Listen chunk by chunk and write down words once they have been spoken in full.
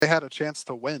they had a chance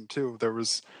to win too. There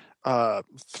was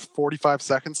 45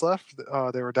 seconds left.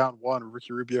 They were down 1.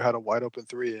 Ricky Rubio had a wide open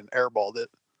 3 and airballed it.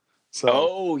 So,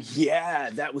 oh yeah,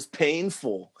 that was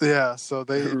painful. Yeah, so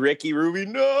they Ricky Rubio,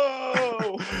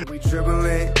 no. We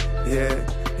dribbling,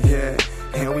 yeah,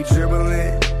 and we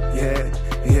dribbling,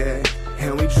 yeah,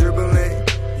 and we dribbling,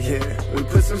 yeah. We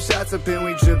put some shots up and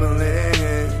we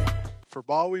dribbling. For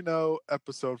all we know,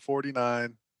 episode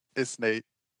 49, it's Nate.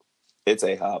 It's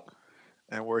A-Hop.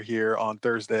 And we're here on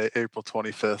Thursday, April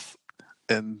 25th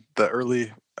in the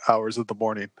early hours of the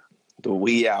morning. The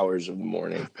wee hours of the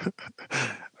morning.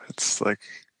 It's like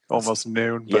almost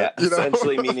noon. But, yeah,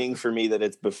 essentially meaning for me that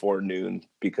it's before noon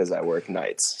because I work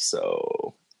nights.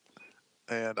 So,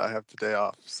 and I have today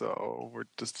off, so we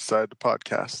just decided to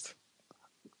podcast.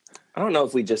 I don't know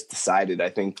if we just decided. I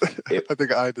think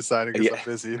I decided because I'm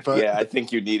busy. But yeah, I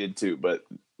think you needed to, but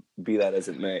be that as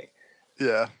it may.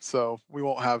 Yeah, so we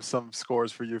won't have some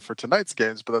scores for you for tonight's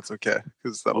games, but that's okay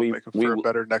because that'll make it for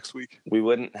better next week. We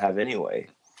wouldn't have anyway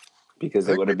because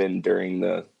it would have been during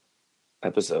the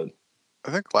episode.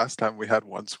 I think last time we had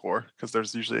one score because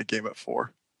there's usually a game at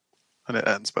 4 and it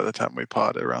ends by the time we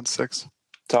pod at around 6.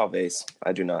 It's all base.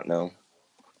 I do not know.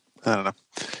 I don't know.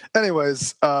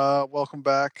 Anyways, welcome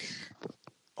back.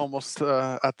 Almost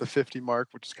at the 50 mark,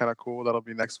 which is kind of cool. That'll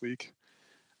be next week,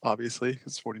 obviously.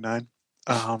 It's 49.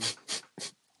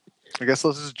 I guess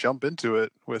let's just jump into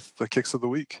it with the kicks of the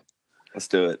week. Let's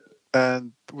do it.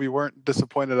 And we weren't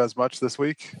disappointed as much this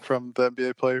week from the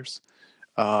NBA players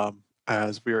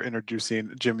as we are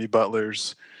introducing Jimmy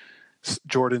Butler's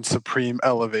Jordan Supreme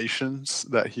elevations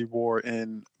that he wore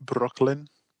in Brooklyn.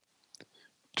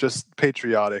 Just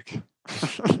patriotic.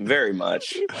 Very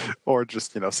much. Or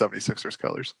just, 76ers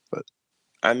colors. But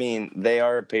I mean, they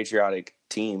are a patriotic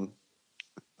team.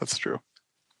 That's true.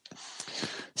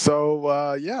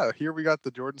 So, here we got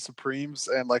the Jordan Supremes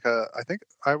and I think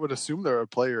I would assume they're a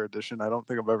player edition. I don't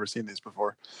think I've ever seen these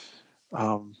before.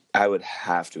 I would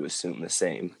have to assume the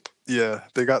same. Yeah,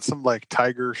 they got some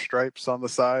tiger stripes on the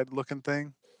side looking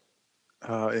thing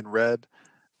in red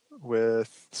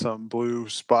with some blue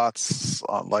spots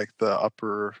on the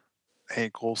upper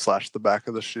ankle / the back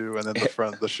of the shoe, and then the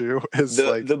front of the shoe is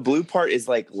the blue part is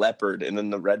leopard, and then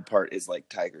the red part is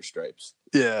tiger stripes.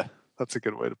 Yeah, that's a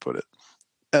good way to put it.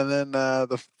 And then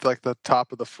the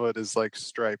top of the foot is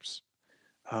stripes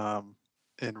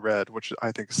in red, which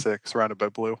I think is sick, surrounded by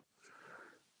blue.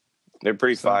 They're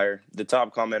pretty fire. The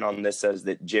top comment on this says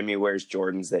that Jimmy wears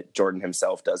Jordans that Jordan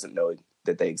himself doesn't know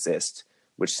that they exist,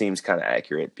 which seems kind of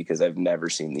accurate because I've never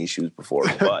seen these shoes before,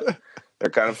 but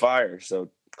they're kind of fire. So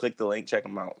click the link, check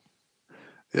them out.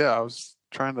 Yeah, I was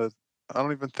trying to. I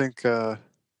don't even think. They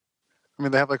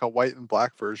have a white and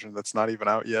black version that's not even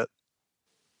out yet.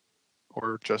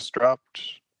 Or just dropped.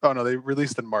 Oh, no, they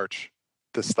released in March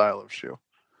this style of shoe.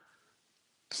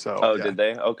 So. Oh, yeah. Did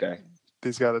they? Okay.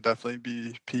 These got to definitely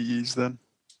be PEs then.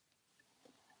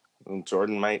 Well,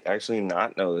 Jordan might actually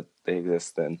not know that they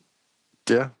exist then.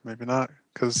 Yeah, maybe not.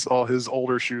 Because all his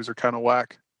older shoes are kind of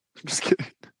whack. I'm just kidding.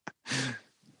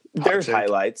 There's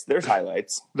highlights. There's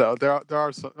highlights. No, there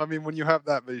are some. When you have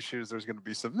that many shoes, there's going to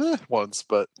be some ones,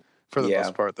 but for the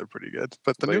most part, they're pretty good.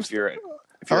 But if you're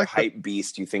a hype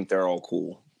beast, you think they're all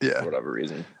cool. Yeah. For whatever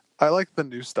reason. I like the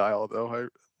new style, though,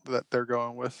 that they're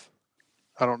going with.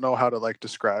 I don't know how to,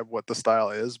 describe what the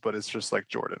style is, but it's just like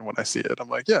Jordan. When I see it, I'm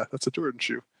like, yeah, that's a Jordan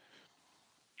shoe.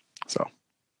 So.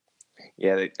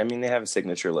 Yeah, they have a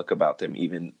signature look about them,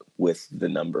 even with the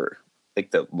number,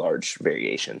 the large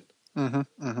variation. Mm-hmm,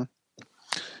 mm-hmm.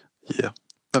 Yeah.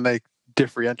 And they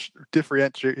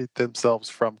differentiate themselves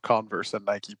from Converse and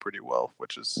Nike pretty well,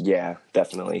 which is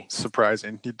definitely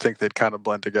surprising. You'd think they'd kind of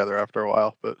blend together after a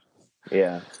while, but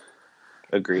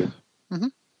agreed. Mm-hmm.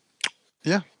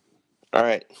 Yeah. All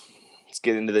right, let's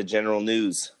get into the general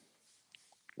news,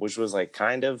 which was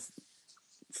kind of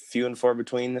few and far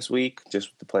between this week,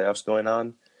 just with the playoffs going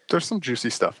on. There's some juicy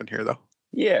stuff in here, though.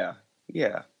 Yeah.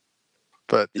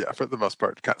 But yeah, for the most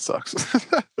part, it kind of sucks.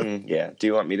 Yeah. Do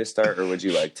you want me to start, or would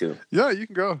you like to? Yeah, you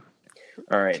can go.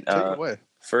 All right. Take it away.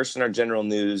 First, in our general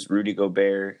news, Rudy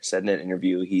Gobert said in an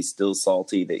interview he's still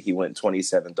salty that he went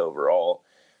 27th overall,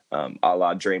 a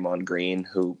la Draymond Green,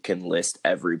 who can list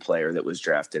every player that was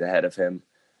drafted ahead of him.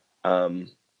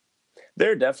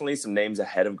 There are definitely some names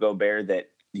ahead of Gobert that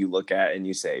you look at and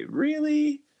you say,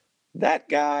 really? That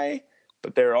guy?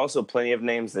 But there are also plenty of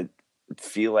names that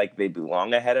feel like they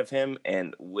belong ahead of him.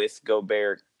 And with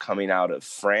Gobert coming out of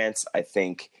France, I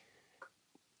think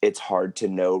it's hard to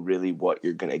know really what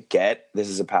you're going to get. This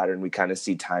is a pattern we kind of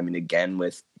see time and again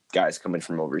with guys coming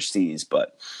from overseas.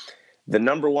 But the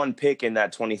number one pick in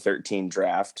that 2013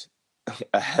 draft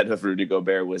ahead of Rudy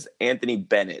Gobert was Anthony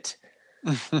Bennett.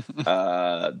 And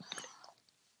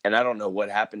I don't know what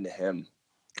happened to him.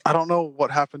 I don't know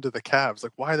what happened to the Cavs.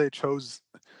 Like, why they chose.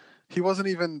 He wasn't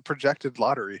even projected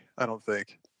lottery, I don't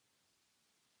think.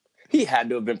 He had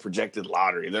to have been projected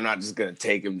lottery. They're not just going to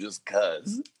take him just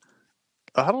because.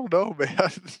 I don't know,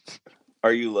 man.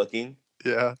 Are you looking?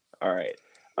 Yeah. All right.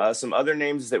 Some other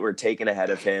names that were taken ahead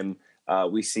of him.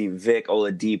 We see Vic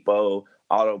Oladipo,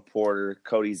 Otto Porter,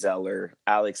 Cody Zeller,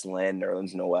 Alex Len,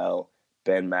 Nerlens Noel,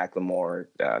 Ben McLemore,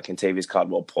 Kentavious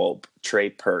Caldwell-Pope, Trey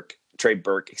Burke,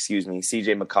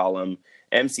 CJ McCollum,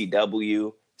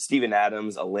 MCW, Steven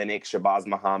Adams, Olenek, Shabazz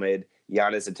Muhammad,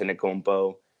 Giannis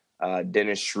Antetokounmpo,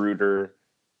 Dennis Schroeder,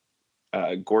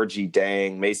 Gorgie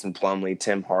Dang, Mason Plumlee,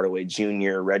 Tim Hardaway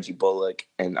Jr., Reggie Bullock,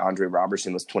 and Andre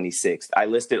Robertson was 26th. I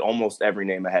listed almost every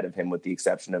name ahead of him with the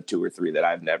exception of 2 or 3 that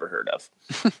I've never heard of.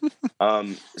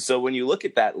 So when you look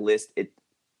at that list,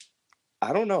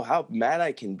 I don't know how mad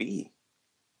I can be.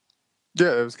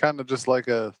 Yeah, it was kind of just like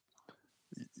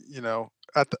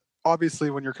obviously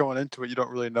when you're going into it, you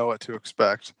don't really know what to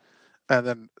expect. And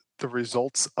then the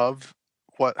results of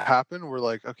what happened were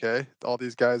like, okay, all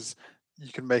these guys,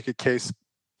 you can make a case,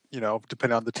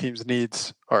 depending on the team's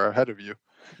needs, are ahead of you.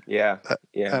 Yeah.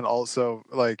 And also,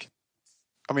 like,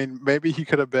 I mean, maybe he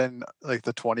could have been like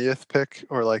the 20th pick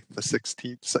or like the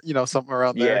 16th, something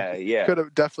around there. Yeah. Could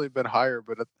have definitely been higher,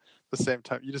 but at the same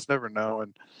time, you just never know.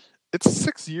 And it's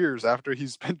 6 years after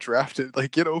he's been drafted.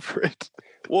 Like, get over it.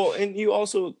 Well, and you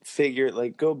also figure,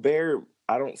 like, Gobert,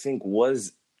 I don't think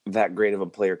was that great of a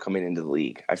player coming into the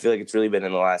league. I feel like it's really been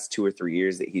in the last 2 or 3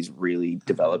 years that he's really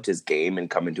developed his game and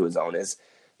come into his own as,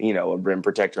 a rim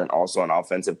protector and also an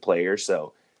offensive player.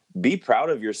 So be proud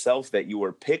of yourself that you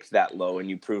were picked that low and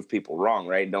you proved people wrong,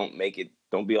 right? Don't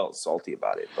be all salty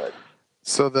about it. But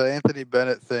so the Anthony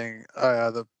Bennett thing,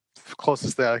 the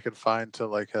closest thing I could find to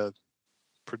like a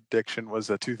prediction was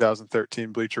a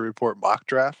 2013 Bleacher Report mock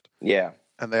draft. Yeah.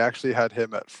 And they actually had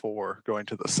him at 4 going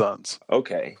to the Suns.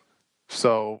 Okay.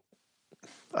 So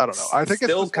I don't know. I think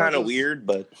still kind of weird,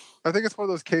 but I think it's one of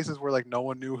those cases where like no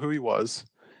one knew who he was,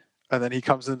 and then he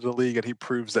comes into the league and he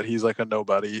proves that he's like a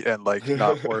nobody and like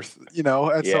not worth, And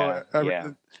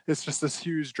so it's just this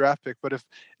huge draft pick. But if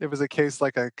it was a case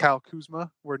like a Kyle Kuzma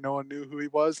where no one knew who he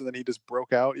was and then he just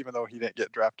broke out, even though he didn't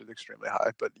get drafted extremely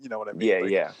high, but you know what I mean?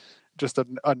 Yeah. Just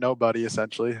a nobody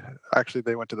essentially. Actually,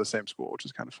 they went to the same school, which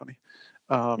is kind of funny.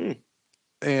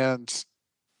 And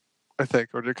I think,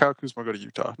 or did Kyle Kuzma go to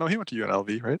Utah? No, he went to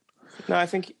UNLV, right? No, I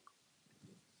think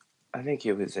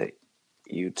he was at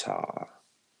Utah.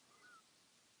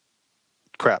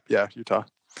 Crap, yeah, Utah.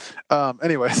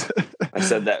 Anyways. I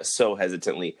said that so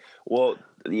hesitantly. Well,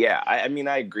 yeah, I mean,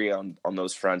 I agree on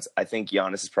those fronts. I think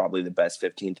Giannis is probably the best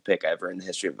 15th pick ever in the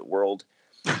history of the world.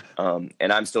 And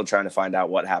I'm still trying to find out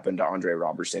what happened to Andre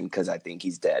Robertson because I think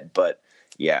he's dead. But,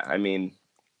 yeah, I mean,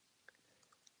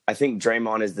 I think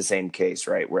Draymond is the same case,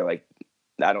 right? Where, like,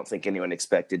 I don't think anyone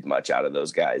expected much out of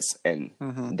those guys, and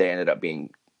they ended up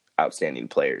being outstanding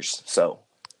players. So,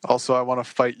 also, I want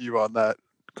to fight you on that.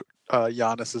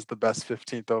 Giannis is the best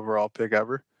 15th overall pick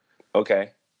ever.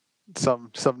 Okay.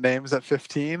 Some names at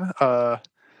 15.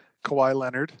 Kawhi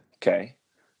Leonard. Okay.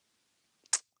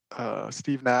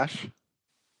 Steve Nash.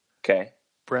 Okay.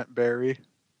 Brent Barry.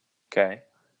 Okay.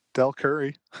 Del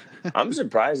Curry. I'm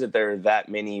surprised that there are that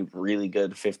many really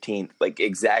good 15th, like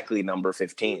exactly number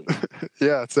 15.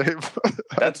 Yeah, same.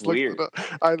 That's weird.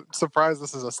 I'm surprised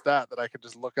this is a stat that I could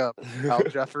just look up. Al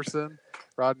Jefferson,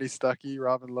 Rodney Stuckey,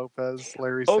 Robin Lopez,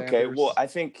 Larry Sanders. Okay, well, I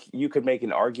think you could make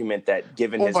an argument that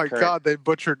given his current... God, they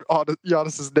butchered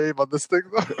Giannis's name on this thing,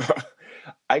 though.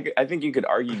 I think you could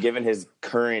argue, given his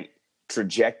current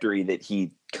trajectory, that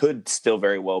he could still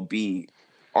very well be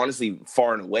honestly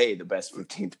far and away the best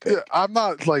 15th pick. Yeah, I'm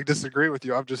not like disagreeing with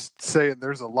you. I'm just saying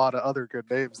there's a lot of other good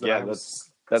names that I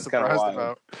was that's kind of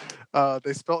wild about.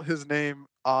 They spelt his name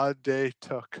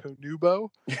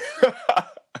Adetokunbo.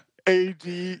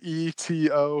 Adetokunbo.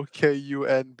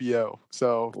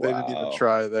 So they didn't even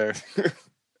try there.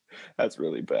 That's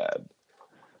really bad.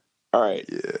 All right.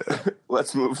 Yeah.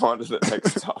 Let's move on to the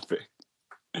next topic.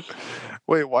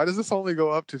 Wait, why does this only go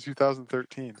up to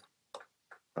 2013?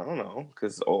 I don't know,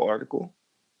 because the old article.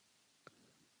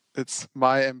 It's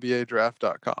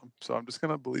mynbadraft.com, so I'm just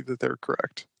going to believe that they're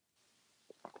correct.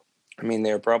 I mean,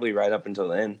 they were probably right up until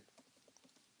then.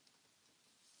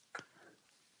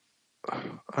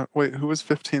 Wait, who was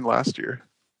 15 last year?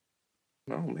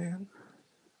 Oh, man.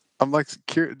 I'm like,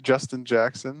 Justin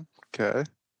Jackson. Okay.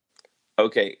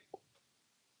 Okay.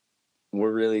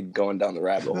 We're really going down the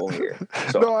rabbit hole here.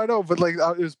 So. No, I know, but like,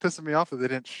 it was pissing me off that they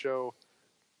didn't show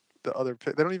the other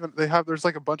pick. They don't even. They have. There's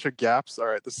like a bunch of gaps. All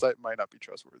right, the site might not be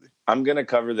trustworthy. I'm gonna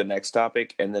cover the next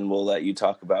topic, and then we'll let you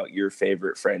talk about your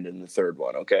favorite friend in the third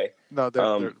one. Okay? No,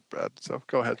 they're bad. So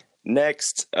go ahead.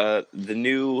 Next, the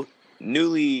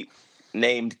newly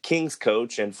named Kings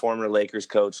coach and former Lakers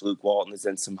coach Luke Walton is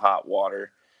in some hot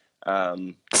water.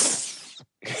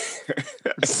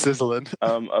 Sizzling.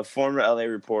 A former LA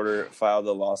reporter filed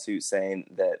a lawsuit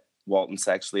saying that Walton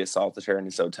sexually assaulted her in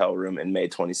his hotel room in May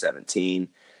 2017.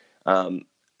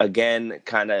 Again,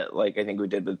 kind of like I think we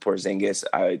did with Porzingis,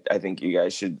 I think you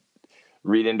guys should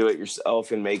read into it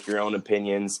yourself and make your own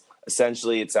opinions.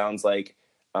 Essentially, it sounds like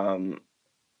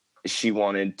she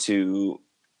wanted to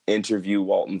interview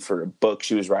Walton for a book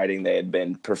she was writing. They had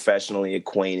been professionally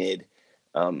acquainted.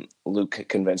 Luke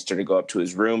convinced her to go up to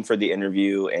his room for the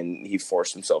interview, and he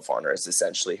forced himself on her, is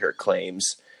essentially her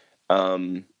claims.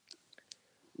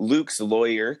 Luke's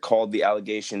lawyer called the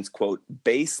allegations, quote,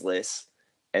 baseless,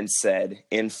 and said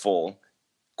in full,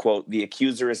 quote, the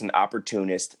accuser is an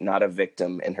opportunist, not a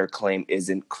victim, and her claim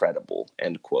isn't credible,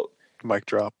 end quote. Mic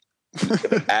drop.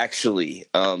 Actually,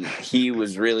 he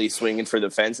was really swinging for the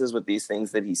fences with these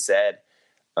things that he said.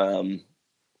 I'm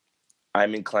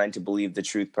inclined to believe the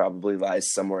truth probably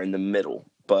lies somewhere in the middle,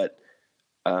 but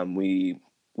we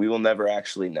will never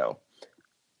actually know.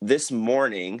 This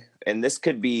morning, and this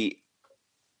could be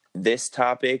this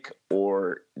topic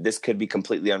or this could be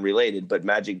completely unrelated, but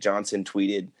Magic Johnson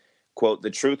tweeted, quote, the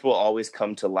truth will always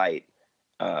come to light,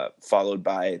 followed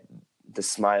by the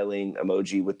smiling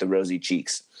emoji with the rosy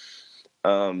cheeks.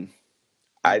 I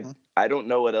don't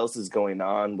know what else is going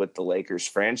on with the Lakers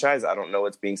franchise. I don't know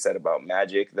what's being said about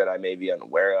Magic that I may be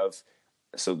unaware of.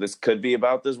 So this could be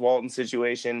about this Walton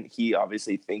situation. He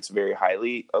obviously thinks very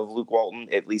highly of Luke Walton.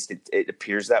 At least it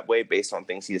appears that way based on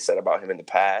things he has said about him in the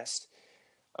past.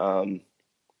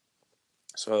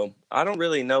 So I don't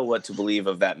really know what to believe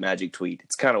of that Magic tweet.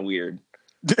 It's kind of weird.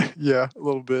 Yeah, a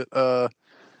little bit.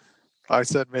 I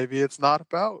said maybe it's not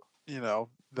about,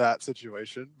 that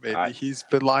situation. Maybe he's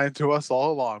been lying to us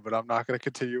all along, but I'm not going to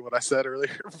continue what I said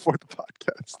earlier before the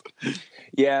podcast.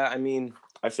 Yeah, I mean,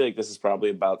 I feel like this is probably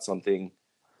about something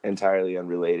entirely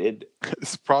unrelated.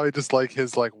 It's probably just like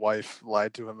his wife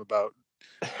lied to him about,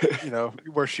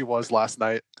 where she was last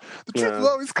night. The truth will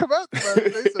always come out.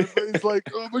 He's like,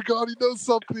 oh my God, he knows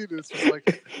something. It's just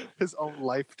like his own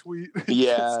life tweet.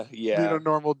 Yeah. Being a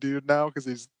normal dude now because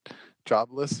he's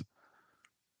jobless.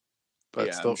 But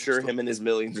yeah, I'm sure him and his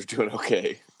millions are doing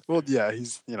okay. Well, yeah,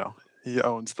 he's, he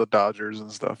owns the Dodgers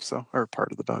and stuff, or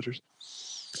part of the Dodgers.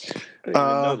 I didn't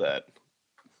even know that.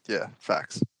 Yeah,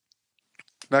 facts.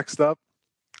 Next up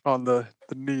on the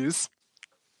news,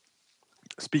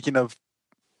 speaking of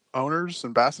owners,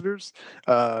 ambassadors,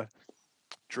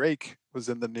 Drake was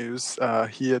in the news.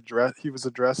 He was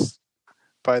addressed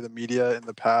by the media in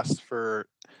the past for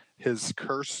his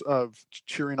curse of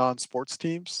cheering on sports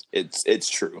teams. It's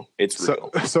true. It's real.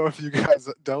 So if you guys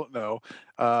don't know,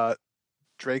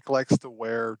 Drake likes to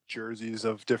wear jerseys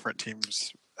of different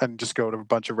teams and just go to a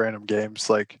bunch of random games,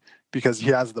 because he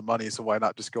has the money. So why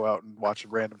not just go out and watch a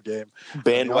random game?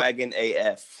 Bandwagon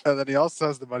AF. And then he also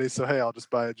has the money. So, hey, I'll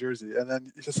just buy a jersey. And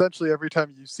then essentially every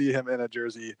time you see him in a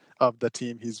jersey of the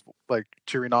team he's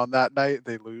cheering on that night,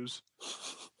 they lose.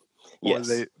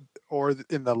 Yes. Or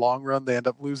in the long run, they end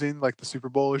up losing, like the Super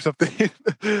Bowl or something.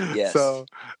 Yes. So,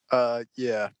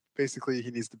 yeah, basically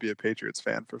he needs to be a Patriots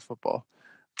fan for football.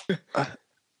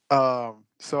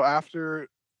 So after,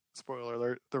 spoiler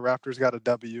alert, the Raptors got a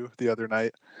W the other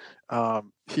night.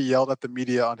 He yelled at the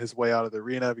media on his way out of the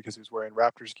arena because he was wearing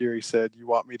Raptors gear. He said, "You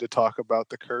want me to talk about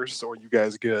the curse, or you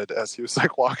guys good?" As he was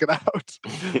walking out.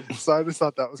 So I just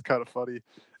thought that was kind of funny.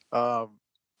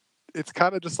 It's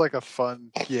kind of just a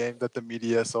fun game that the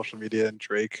media, social media, and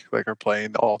Drake are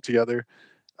playing all together.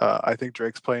 I think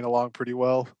Drake's playing along pretty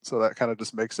well, so that kind of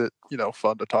just makes it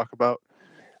fun to talk about.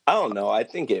 I don't know. I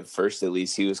think at first, at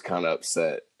least, he was kind of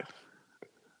upset.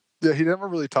 Yeah, he never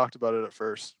really talked about it at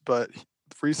first, but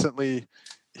recently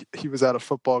he was at a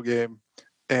football game,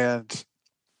 and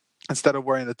instead of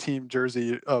wearing the team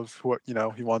jersey of what he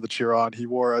wanted to cheer on, he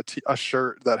wore a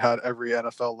shirt that had every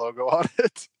NFL logo on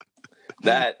it.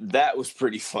 That was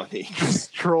pretty funny.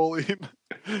 Just trolling.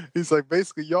 He's like,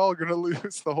 basically, y'all are gonna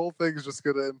lose. The whole thing's just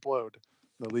gonna implode.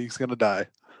 The league's gonna die.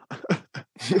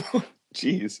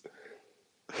 Jeez.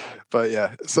 But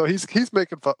yeah, so he's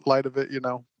making light of it.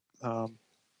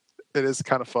 It is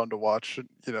kind of fun to watch.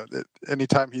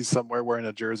 Anytime he's somewhere wearing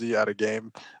a jersey at a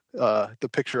game, the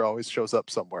picture always shows up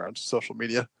somewhere on social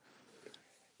media.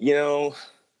 I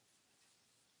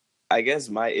guess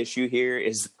my issue here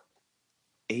is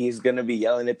he's going to be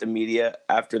yelling at the media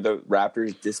after the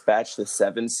Raptors dispatch the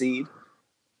 7 seed.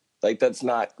 Like that's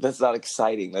not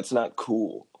exciting. That's not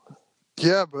cool.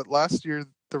 Yeah, but last year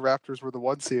the Raptors were the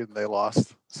 1 seed and they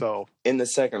lost. So in the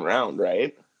second round,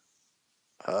 right?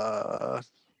 I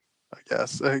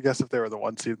guess if they were the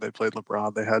 1 seed and they played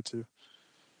LeBron, they had to.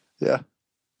 Yeah.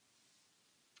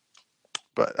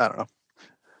 But I don't know.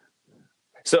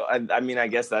 So I mean, I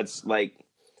guess that's like,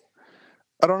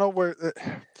 I don't know where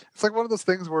it's like one of those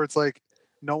things where it's like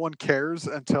no one cares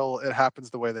until it happens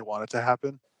the way they want it to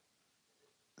happen.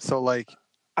 So like,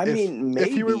 maybe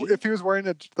if he was wearing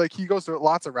he goes to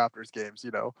lots of Raptors games,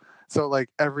 so like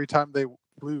every time they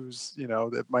lose,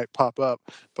 it might pop up.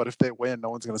 But if they win, no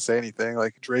one's going to say anything.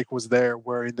 Like Drake was there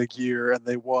wearing the gear and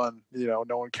they won. No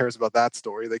one cares about that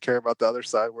story. They care about the other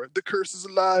side where the curse is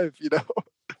alive.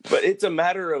 But it's a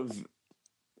matter of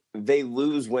they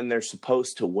lose when they're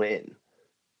supposed to win.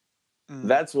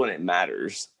 That's when it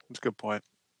matters. That's a good point.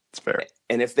 It's fair.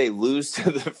 And if they lose to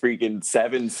the freaking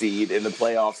 7 seed in the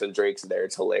playoffs and Drake's there,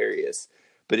 it's hilarious.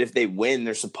 But if they win,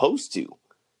 they're supposed to.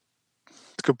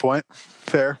 That's a good point.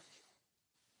 Fair.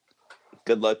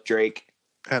 Good luck, Drake.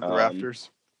 And the Raptors.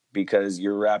 Because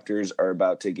your Raptors are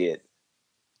about to get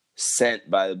sent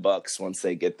by the Bucks once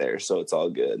they get there, so it's all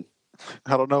good.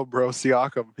 I don't know, bro.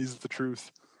 Siakam, he's the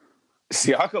truth.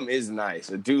 Siakam is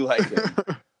nice. I do like him.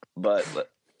 But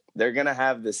they're going to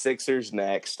have the Sixers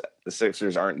next. The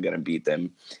Sixers aren't going to beat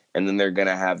them. And then they're going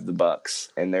to have the Bucks,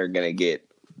 and they're going to get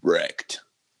wrecked.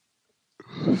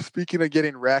 Speaking of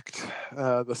getting wrecked,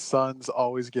 the Suns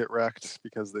always get wrecked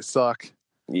because they suck.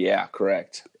 Yeah,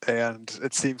 correct. And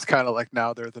it seems kind of like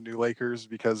now they're the new Lakers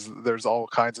because there's all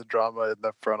kinds of drama in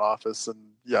the front office and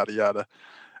yada, yada.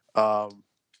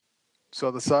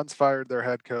 So the Suns fired their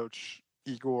head coach,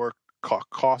 Igor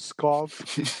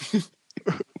Kokoskov.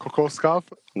 Kokoskov?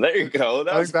 There you go.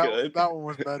 That was good. That one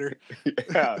was better.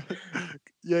 Yeah.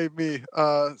 Yay, me.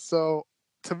 So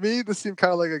to me, this seemed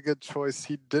kind of like a good choice.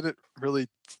 He didn't really,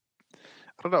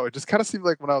 I don't know. It just kind of seemed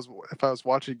like if I was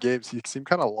watching games, he seemed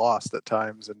kind of lost at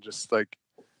times and just like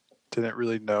didn't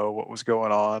really know what was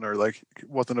going on or like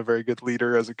wasn't a very good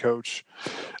leader as a coach.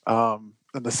 And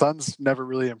the Suns never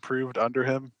really improved under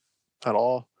him at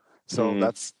all. So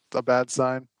that's a bad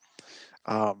sign.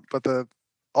 But the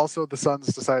Suns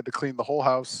decided to clean the whole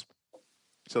house.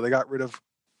 So they got rid of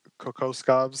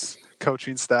Kokoskov's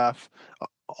coaching staff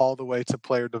all the way to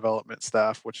player development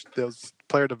staff, which those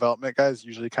player development guys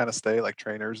usually kind of stay like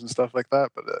trainers and stuff like that.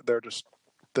 But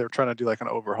they're trying to do like an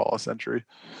overhaul essentially.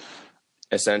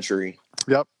 A century.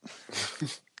 Yep.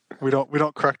 We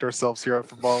don't correct ourselves here at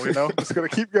football, just going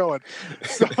to keep going.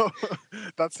 So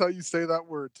that's how you say that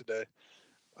word today.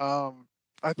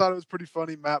 I thought it was pretty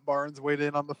funny. Matt Barnes weighed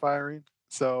in on the firing.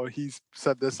 So he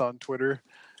said this on Twitter,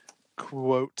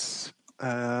 quote,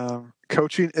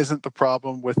 coaching isn't the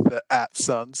problem with the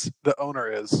 @Suns. The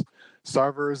owner is.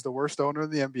 Sarver is the worst owner in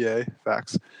the NBA.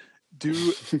 Facts. Do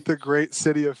the great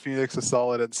city of Phoenix a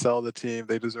solid and sell the team.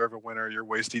 They deserve a winner. You're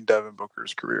wasting Devin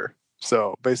Booker's career.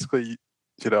 So basically,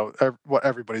 what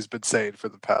everybody's been saying for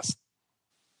the past,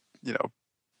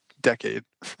 decade.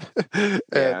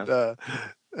 Yeah.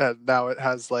 And now it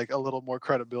has like a little more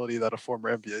credibility that a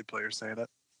former NBA player is saying it.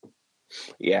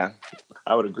 Yeah,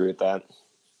 I would agree with that.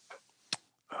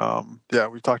 Yeah,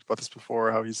 we've talked about this before,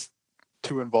 how he's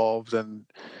too involved, and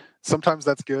sometimes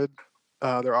that's good.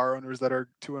 There are owners that are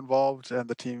too involved, and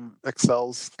the team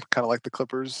excels, kind of like the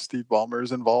Clippers. Steve Ballmer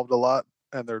is involved a lot,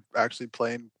 and they're actually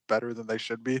playing better than they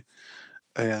should be.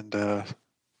 And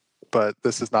but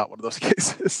this is not one of those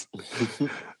cases.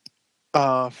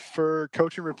 For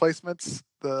coaching replacements,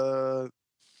 the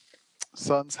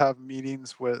Suns have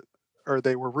meetings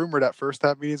they were rumored at first to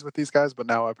have meetings with these guys, but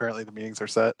now apparently the meetings are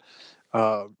set.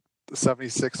 The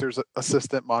 76ers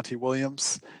assistant Monty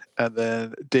Williams, and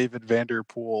then David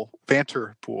Vanterpool,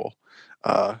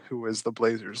 who is the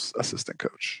Blazers assistant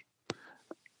coach.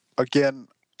 Again,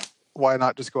 why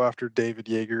not just go after David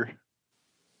Yeager?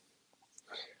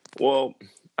 Well,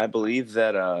 I believe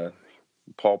that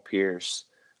Paul Pierce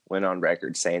went on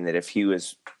record saying that if he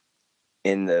was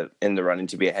in the running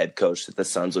to be a head coach, that the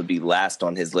Suns would be last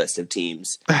on his list of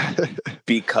teams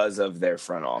because of their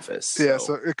front office. Yeah,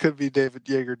 so it could be David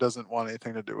Yeager doesn't want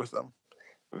anything to do with them.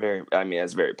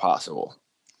 That's very possible.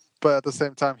 But at the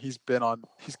same time, he's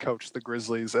coached the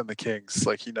Grizzlies and the Kings.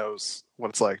 Like, he knows what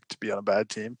it's like to be on a bad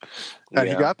team. And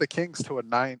he got the Kings to a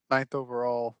ninth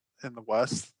overall in the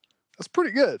West. That's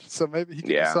pretty good. So maybe he can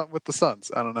do something with the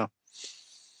Suns. I don't know.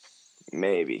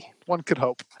 Maybe. One could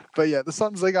hope. But yeah, the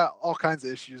Suns, they got all kinds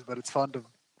of issues, but it's fun to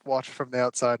watch from the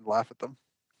outside and laugh at them.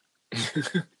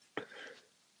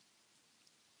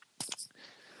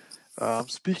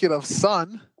 Speaking of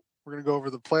sun, we're going to go over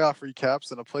the playoff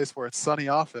recaps in a place where it's sunny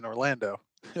off in Orlando.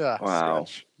 Yeah, Wow.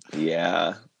 stretch.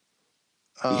 Yeah.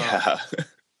 Yeah.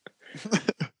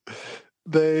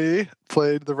 They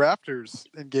played the Raptors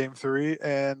in Game 3,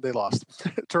 and they lost.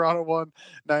 Toronto won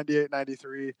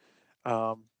 98-93.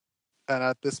 And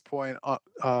at this point,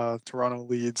 Toronto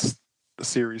leads the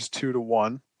series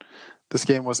 2-1. This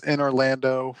game was in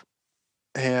Orlando,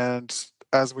 and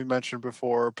as we mentioned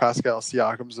before, Pascal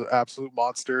Siakam's an absolute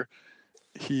monster.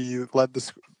 He led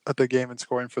the game in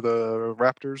scoring for the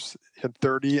Raptors. He had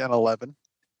 30 and 11.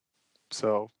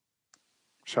 So,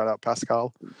 shout out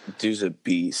Pascal. Dude's a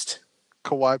beast.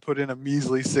 Kawhi put in a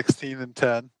measly 16 and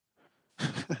 10.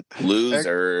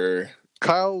 Loser.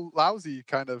 Kyle Lowry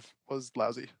kind of was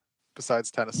lousy.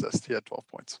 Besides 10 assists, he had 12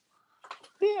 points.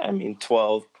 Yeah, I mean,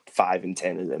 12, 5, and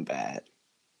 10 isn't bad.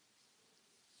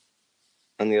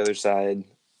 On the other side,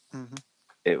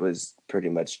 It was pretty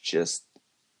much just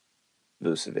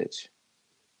Vucevic.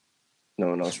 No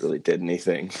one else really did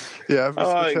anything. Yeah,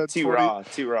 Vucevic had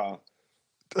T-Raw.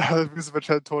 Vucevic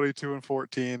had 22 and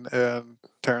 14, and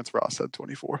Terrence Ross had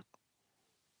 24.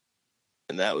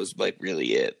 And that was like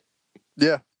really it.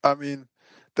 Yeah, I mean,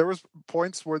 there was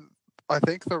points where I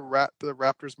think the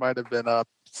Raptors might have been up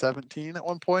 17 at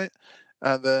one point,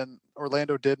 and then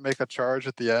Orlando did make a charge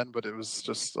at the end, but it was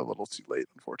just a little too late,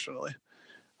 unfortunately.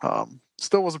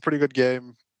 Still was a pretty good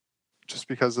game, just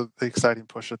because of the exciting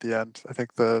push at the end. I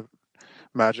think the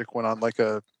Magic went on like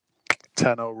a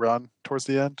 10-0 run towards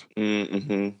the end.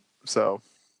 Mm-hmm. So,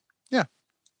 yeah.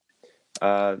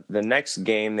 The next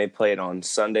game they played on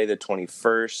Sunday the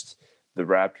 21st. The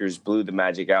Raptors blew the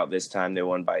Magic out this time. They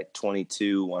won by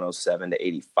 22,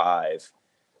 107-85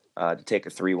 to take a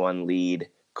 3-1 lead.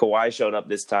 Kawhi showed up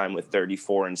this time with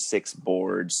 34 and 6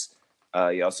 boards.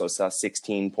 You also saw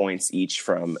 16 points each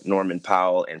from Norman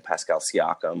Powell and Pascal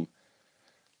Siakam.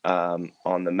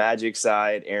 On the Magic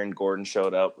side, Aaron Gordon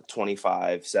showed up with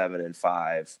 25, 7, and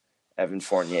 5. Evan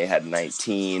Fournier had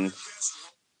 19.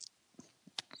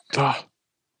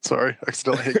 Sorry, I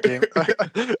accidentally hit game.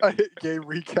 I hit game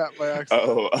recap by accident.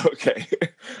 Oh, okay.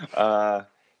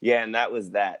 Yeah, and that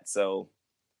was that. So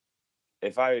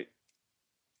if I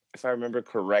remember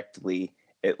correctly,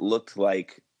 it looked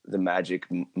like the Magic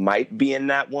might be in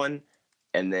that one,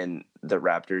 and then the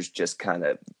Raptors just kind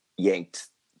of yanked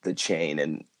the chain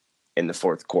in the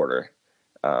fourth quarter.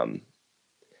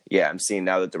 Yeah, I'm seeing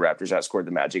now that the Raptors outscored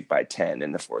the Magic by 10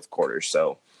 in the fourth quarter.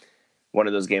 So one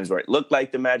of those games where it looked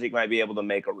like the Magic might be able to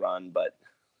make a run, but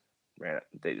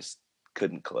they just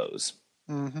couldn't close.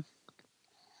 Mm-hmm.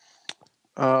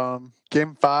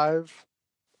 Game 5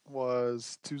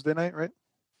 was Tuesday night, right?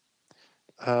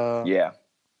 Yeah.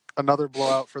 Another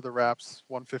blowout for the Raps,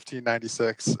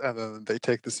 115-96, and then they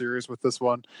take the series with this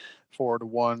one,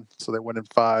 4-1. So they win in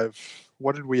 5.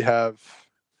 What did we have?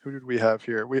 Who did we have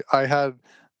here? I had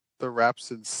the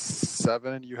Raps in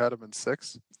 7, and you had them in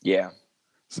 6. Yeah.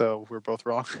 So we're both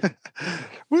wrong.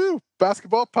 Woo!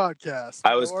 Basketball podcast.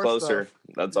 I was closer. Stuff.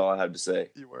 That's all I have to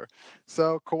say. You were.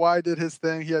 So Kawhi did his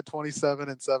thing. He had 27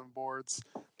 and 7 boards.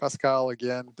 Pascal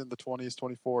again in the 20s,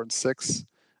 24 and 6.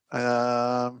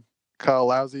 Kyle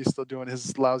Lowry still doing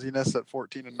his lousiness at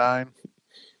 14 and 9.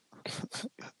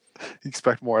 You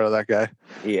expect more out of that guy.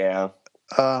 Yeah.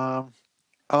 On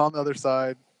the other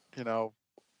side,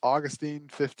 Augustine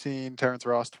 15, Terrence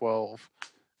Ross 12,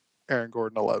 Aaron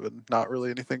Gordon 11. Not really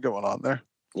anything going on there.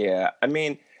 Yeah, I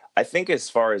mean, I think as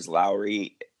far as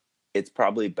Lowry, it's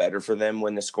probably better for them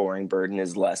when the scoring burden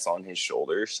is less on his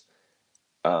shoulders.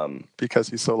 Because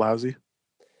he's so lousy?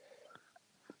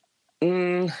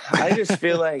 I just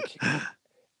feel like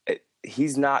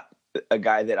he's not a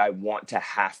guy that I want to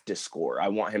have to score. I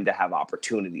want him to have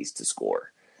opportunities to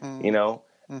score,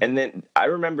 Mm-hmm. And then I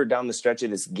remember down the stretch of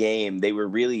this game, they were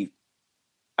really,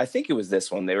 I think it was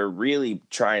this one, they were really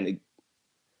trying to,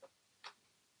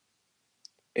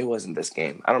 it wasn't this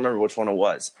game. I don't remember which one it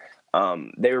was.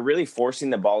 They were really forcing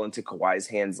the ball into Kawhi's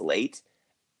hands late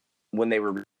when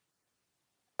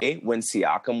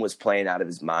Siakam was playing out of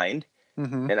his mind.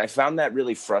 Mm-hmm. And I found that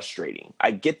really frustrating.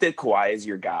 I get that Kawhi is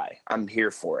your guy. I'm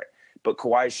here for it. But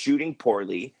Kawhi's shooting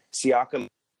poorly. Siakam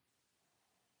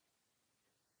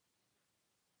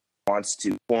wants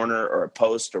to corner or a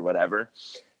post or whatever.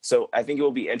 So I think it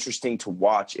will be interesting to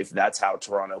watch if that's how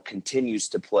Toronto continues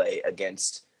to play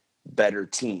against better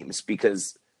teams,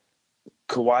 because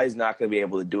Kawhi is not going to be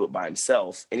able to do it by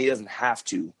himself, and he doesn't have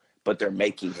to, but they're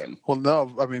making him. Well,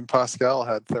 no, I mean, Pascal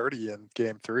had 30 in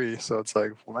game 3, so it's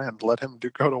like, man, let him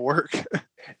go to work.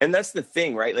 And that's the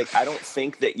thing, right? Like, I don't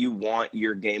think that you want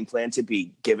your game plan to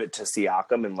be give it to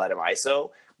Siakam and let him ISO,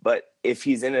 but if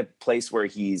he's in a place where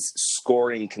he's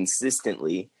scoring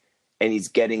consistently and he's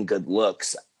getting good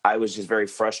looks, I was just very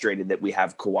frustrated that we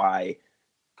have Kawhi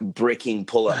bricking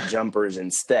pull-up jumpers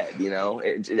instead.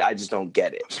 I just don't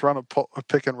get it. Just run a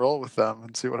pick and roll with them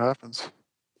and see what happens.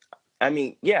 I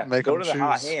mean, yeah, Make go them to the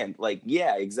hot choose. hand. Like,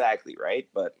 yeah, exactly, right?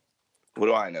 But what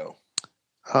do I know?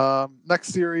 Next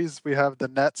series, we have the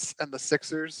Nets and the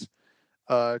Sixers.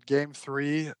 Game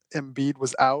 3, Embiid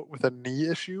was out with a knee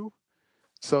issue.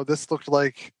 So this looked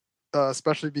like,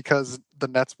 especially because the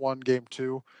Nets won Game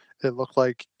 2, it looked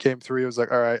like Game 3 was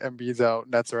like, all right, Embiid's out,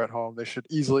 Nets are at home. They should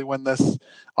easily win this.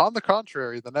 On the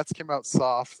contrary, the Nets came out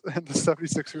soft, and the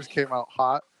 76ers came out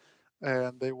hot.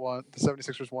 And they won. The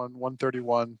 76ers won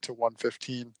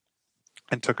 131-115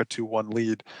 and took a 2-1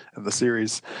 lead in the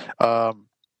series.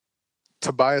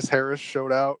 Tobias Harris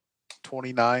showed out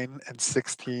 29 and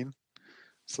 16.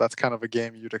 So that's kind of a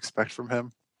game you'd expect from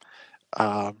him.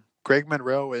 Greg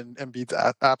Monroe, in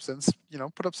Embiid's absence,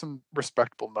 put up some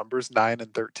respectable numbers, 9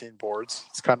 and 13 boards.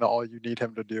 It's kind of all you need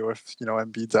him to do if,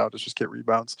 Embiid's out, is just get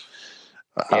rebounds.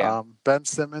 Yeah. Ben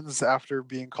Simmons, after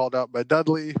being called out by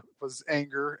Dudley, was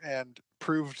anger and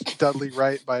proved Dudley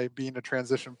right by being a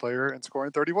transition player and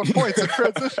scoring 31 points in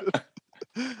transition.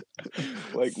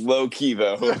 Like low key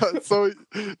though. Yeah, so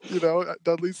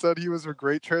Dudley said he was a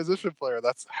great transition player.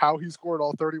 That's how he scored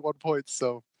all 31 points.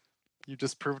 So you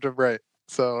just proved him right.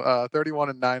 So 31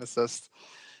 and 9 assists.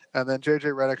 And then JJ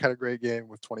Redick had a great game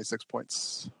with 26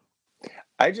 points.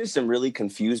 I just am really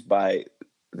confused by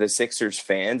the Sixers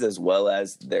fans as well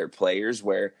as their players,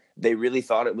 where they really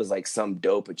thought it was like some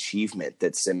dope achievement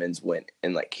that Simmons went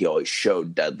and like he always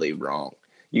showed Dudley wrong.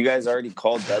 You guys already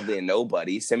called Dudley a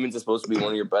nobody. Simmons is supposed to be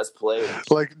one of your best players.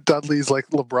 Like Dudley's like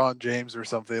LeBron James or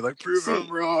something. Like, prove him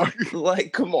wrong.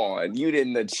 Like, come on. You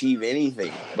didn't achieve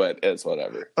anything, but it's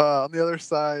whatever. On the other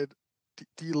side,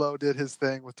 D'Lo did his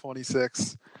thing with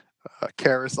 26.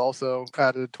 Karras also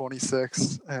added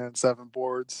 26 and 7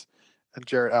 boards. And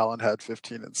Jarrett Allen had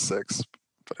 15 and 6.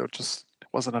 But it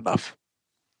wasn't enough.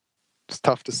 It's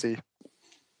tough to see.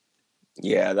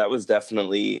 Yeah, that was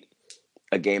definitely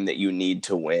a game that you need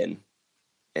to win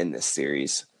in this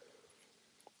series.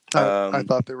 I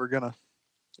thought they were gonna.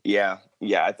 Yeah,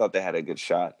 I thought they had a good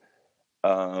shot.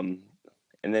 And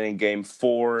then in game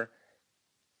 4,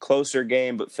 closer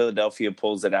game, but Philadelphia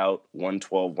pulls it out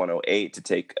 112-108 to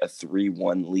take a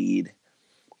 3-1 lead.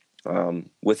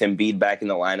 With Embiid back in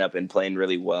the lineup and playing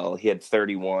really well. He had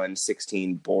 31,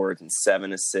 16 boards, and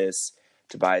 7 assists.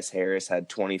 Tobias Harris had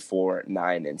 24,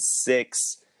 9, and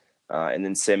 6. And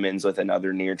then Simmons with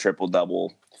another near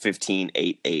triple-double, 15,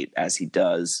 8, 8, as he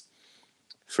does.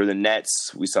 For the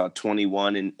Nets, we saw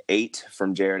 21 and 8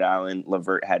 from Jarrett Allen.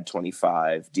 LeVert had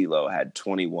 25. D'Lo had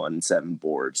 21 and 7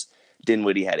 boards.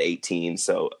 Dinwiddie had 18.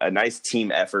 So a nice team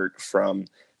effort from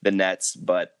the Nets,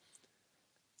 but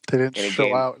they didn't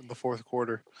show out in the fourth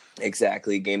quarter.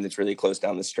 Exactly. A game that's really close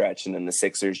down the stretch, and then the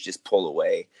Sixers just pull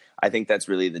away. I think that's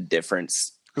really the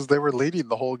difference. Because they were leading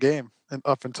the whole game and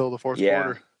up until the fourth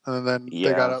quarter. And then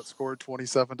they got outscored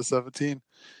 27-17.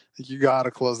 You got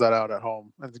to close that out at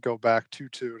home and go back 2-2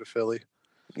 to Philly.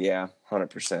 Yeah,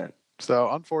 100%.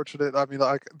 So unfortunate. I mean,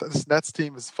 like, this Nets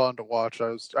team is fun to watch.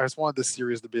 I just wanted this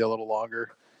series to be a little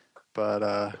longer,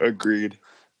 but agreed.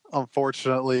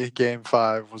 Unfortunately, Game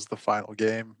 5 was the final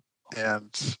game,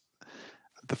 and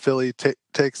the Philly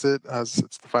takes it as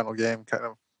it's the final game. Kind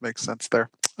of makes sense there.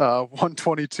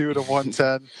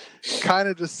 122-110. Kind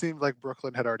of just seemed like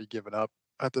Brooklyn had already given up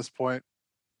at this point.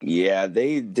 Yeah,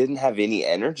 they didn't have any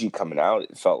energy coming out,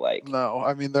 it felt like. No,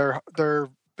 I mean, their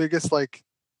biggest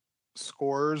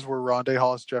scorers were Rondé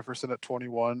Hollis-Jefferson at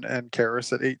 21 and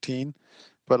Karras at 18,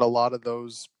 but a lot of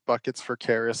those buckets for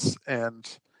Karras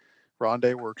and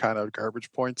Rondé were kind of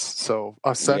garbage points. So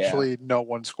essentially, no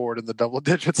one scored in the double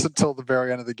digits until the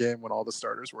very end of the game when all the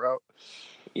starters were out.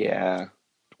 Yeah.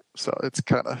 So it's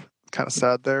kind of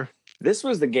sad there. This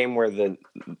was the game where the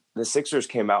Sixers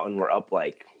came out and were up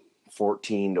like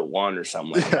 14-1 or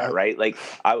something like that, right? Like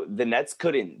the Nets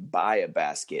couldn't buy a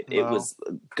basket. No. It was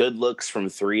good looks from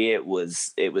 3. It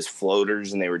was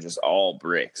floaters, and they were just all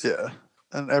bricks. Yeah.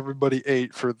 And everybody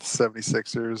ate for the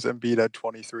 76ers. Embiid had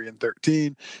 23 and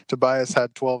 13. Tobias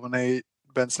had 12 and 8.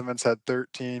 Ben Simmons had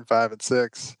 13, 5 and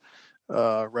 6.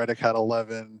 Redick had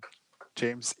 11.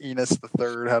 James Ennis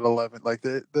III had 11. Like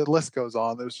the list goes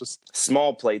on. There's just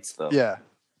small plates though. Yeah.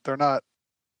 They're not,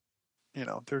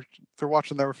 they're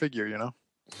watching their figure, That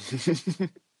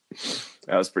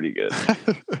was pretty good.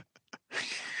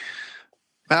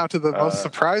 Now to the most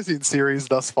surprising series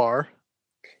thus far.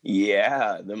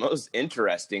 Yeah, the most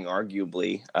interesting,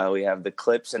 arguably. We have the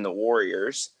Clips and the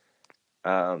Warriors.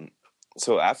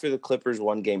 So after the Clippers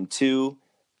won Game 2,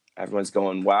 everyone's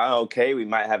going, wow, okay, we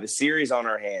might have a series on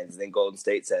our hands. Then Golden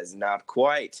State says, not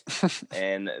quite.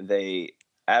 And they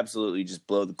absolutely just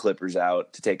blow the Clippers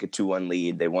out to take a 2-1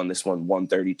 lead. They won this one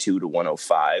 132-105.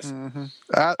 Mm-hmm.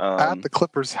 At the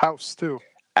Clippers' house, too.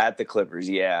 At the Clippers,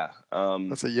 yeah.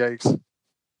 That's a yikes.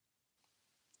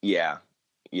 Yeah,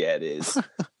 it is.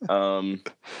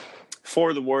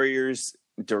 For the Warriors,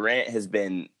 Durant has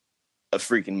been a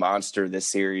freaking monster this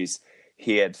series.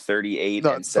 He had 38 and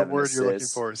 7 assists. The word you're looking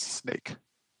for is snake.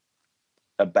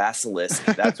 A basilisk.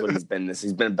 That's what he's been.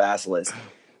 He's been a basilisk.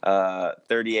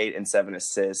 38 and 7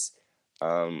 assists.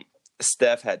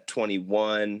 Steph had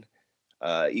 21.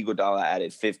 Iguodala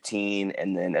added 15,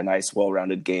 and then a nice,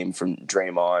 well-rounded game from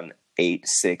Draymond, 8,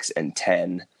 6, and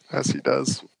 10. As he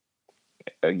does.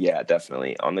 Yeah,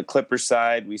 definitely. On the Clippers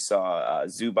side, we saw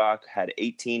Zubac had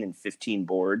 18 and 15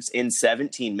 boards in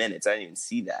 17 minutes. I didn't even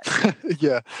see that.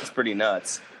 Yeah. It's pretty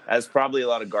nuts. That's probably a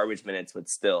lot of garbage minutes, but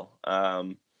still.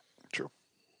 True.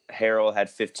 Harrell had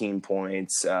 15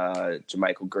 points.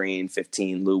 JaMychal Green,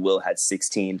 15. Lou Will had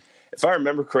 16. If I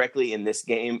remember correctly, in this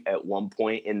game, at one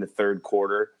point in the third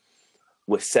quarter,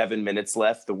 with 7 minutes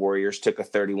left, the Warriors took a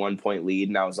 31-point lead,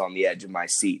 and I was on the edge of my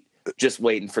seat, just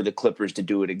waiting for the Clippers to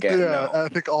do it again. Yeah, no, I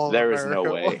think all there is no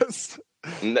way.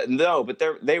 No, but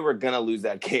they were gonna lose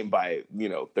that game by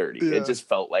 30. Yeah. It just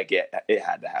felt like it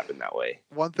had to happen that way.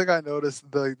 One thing I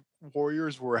noticed, the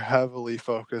Warriors were heavily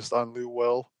focused on Lou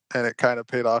Will, and it kind of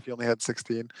paid off. He only had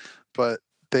 16, but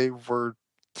they were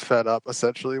fed up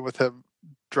essentially with him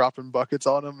dropping buckets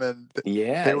on him, and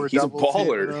they were he's a double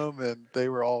baller. teaming him, and they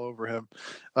were all over him.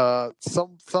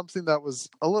 Something that was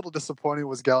a little disappointing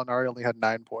was Gallinari only had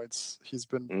 9 points. He's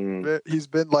been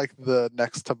like the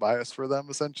next Tobias for them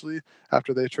essentially.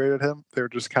 After they traded him, they're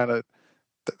just kind of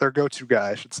their go-to guy,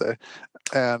 I should say,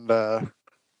 and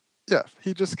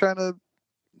he just kind of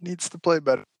needs to play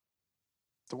better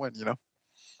to win.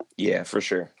 Yeah, for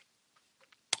sure.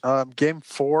 Game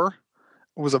 4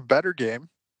 was a better game.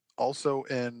 Also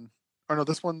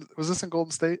this in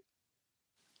Golden State?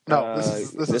 No,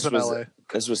 this is in LA.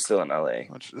 This was still in LA.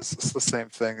 Which is the same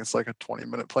thing. It's like a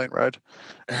 20-minute plane ride.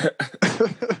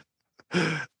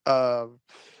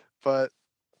 But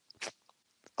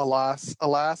alas,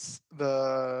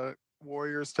 the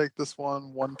Warriors take this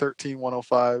one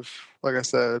 113-105. Like I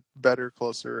said, better,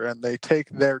 closer, and they take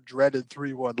their dreaded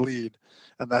 3-1 lead,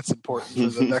 and that's important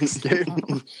for the next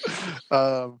game.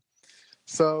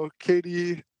 So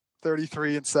KD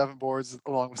 33 and 7 boards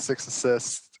along with 6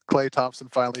 assists. Klay Thompson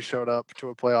finally showed up to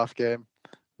a playoff game.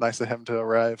 Nice of him to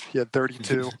arrive. He had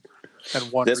 32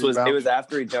 and 1 rebound. It was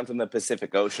after he jumped in the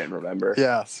Pacific Ocean, remember?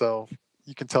 Yeah, so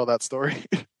you can tell that story.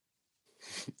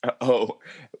 Oh,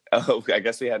 I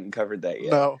guess we hadn't covered that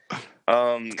yet. No.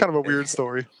 It's kind of a weird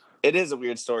story. It is a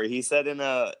weird story. He said in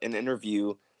an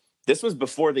interview, this was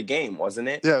before the game, wasn't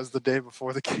it? Yeah, it was the day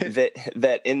before the game.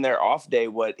 That in their off day,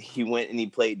 he went and he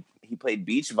played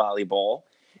beach volleyball,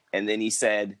 and then he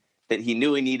said that he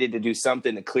knew he needed to do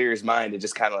something to clear his mind to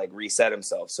just kind of like reset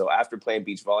himself. So after playing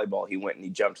beach volleyball, he went and he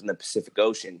jumped in the Pacific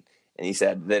Ocean, and he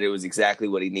said that it was exactly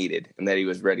what he needed and that he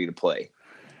was ready to play.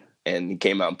 And he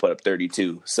came out and put up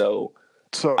 32. So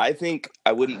I think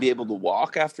I wouldn't be able to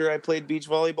walk after I played beach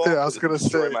volleyball. Yeah, I was going to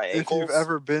say, if you've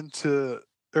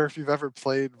ever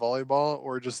played volleyball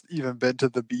or just even been to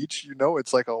the beach,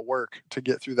 it's like a work to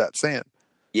get through that sand.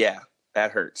 Yeah,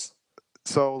 that hurts.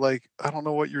 So, I don't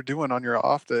know what you're doing on your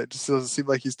off day. It just doesn't seem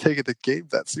like he's taking the game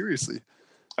that seriously.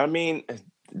 I mean,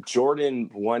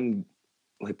 Jordan won,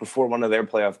 before one of their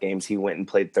playoff games, he went and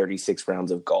played 36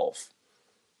 rounds of golf.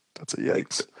 That's a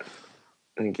yikes.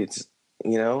 I think it's,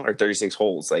 or 36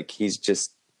 holes. He's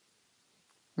just,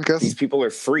 these people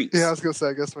are freaks. Yeah, I was going to say,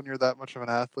 I guess when you're that much of an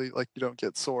athlete, you don't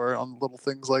get sore on little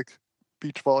things like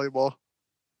beach volleyball.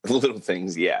 Little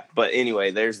things, yeah. But anyway,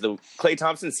 there's Klay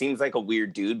Thompson seems like a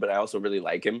weird dude, but I also really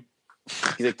like him.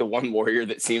 He's like the one Warrior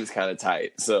that seems kind of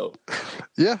tight. So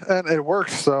yeah, and it worked.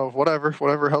 So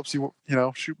whatever helps you,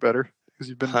 shoot better, because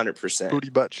you've been 100% booty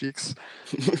butt cheeks.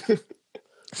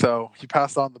 So he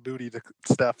passed on the booty to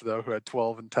Steph, though, who had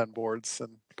 12 and 10 boards,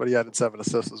 but he added 7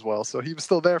 assists as well. So he was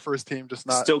still there for his team, just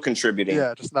not still contributing.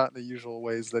 Yeah, just not in the usual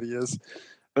ways that he is.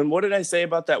 And what did I say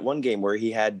about that one game where he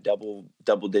had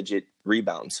double-digit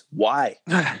rebounds? Why?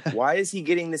 Why is he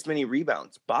getting this many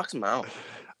rebounds? Box him out.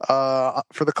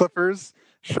 For the Clippers,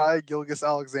 Shai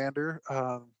Gilgeous-Alexander,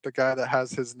 the guy that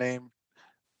has his name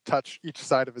touch each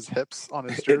side of his hips on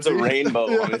his jersey. It's a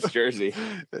rainbow on his jersey.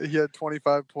 He had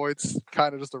 25 points,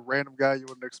 kind of just a random guy you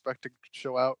wouldn't expect to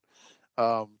show out.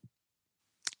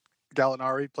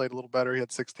 Gallinari played a little better. He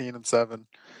had 16 and 7.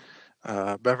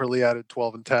 Beverly added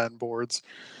 12 and 10 boards.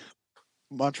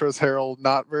 Montrezl Harrell,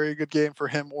 not very good game for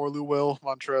him or Lou Will.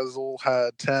 Montrezl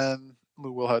had 10.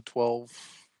 Lou Will had 12.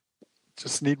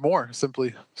 just need more.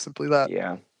 Simply that.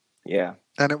 Yeah. Yeah.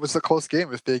 And it was a close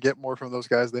game. If they get more from those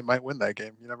guys, they might win that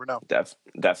game. You never know.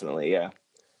 Definitely, yeah.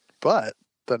 But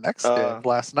the next game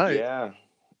last night. Yeah.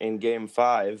 In game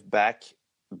 5, back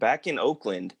in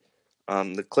Oakland,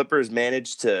 the Clippers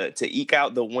managed to eke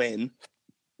out the win,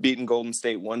 beating Golden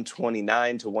State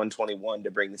 129-121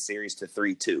 to bring the series to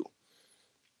 3-2.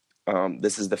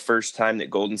 This is the first time that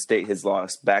Golden State has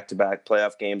lost back-to-back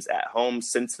playoff games at home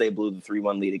since they blew the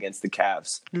 3-1 lead against the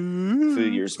Cavs a few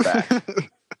years back.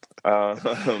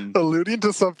 Alluding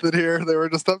to something here. They were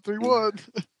just up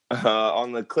 3-1.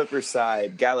 On the Clippers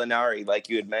side, Gallinari, like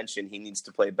you had mentioned, he needs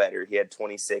to play better. He had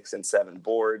 26 and 7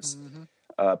 boards.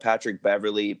 Mm-hmm. Patrick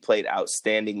Beverley played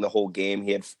outstanding the whole game.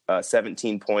 He had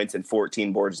 17 points and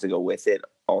 14 boards to go with it.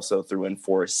 Also threw in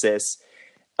 4 assists.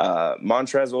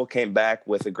 Montrezl came back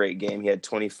with a great game. He had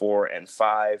 24 and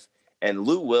 5. And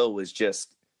Lou Will was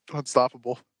just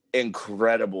unstoppable,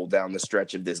 incredible down the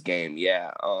stretch of this game.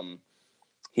 Yeah.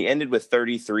 He ended with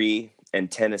 33 and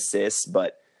 10 assists,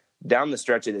 but down the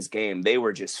stretch of this game, they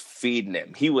were just feeding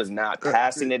him. He was not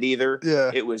passing it either.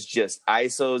 Yeah. It was just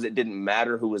ISOs. It didn't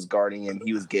matter who was guarding him.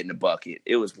 He was getting a bucket.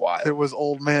 It was wild. It was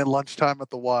old man lunchtime at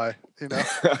the Y, you know?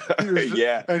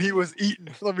 Yeah. And he was eating,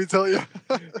 let me tell you.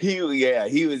 He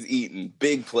was eating.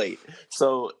 Big plate.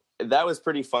 So that was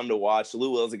pretty fun to watch.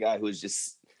 Lou Will's a guy who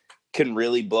can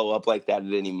really blow up like that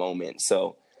at any moment.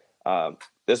 So,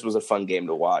 this was a fun game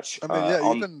to watch. I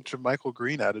mean, even JaMychal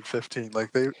Green added 15.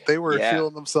 Like they were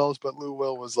feeling themselves, but Lou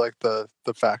Will was like the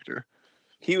factor.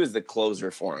 He was the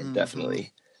closer for him,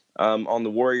 definitely. On the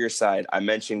Warriors side, I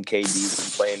mentioned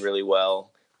KD's playing really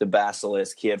well. The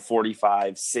Basilisk, he had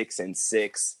 45, 6 and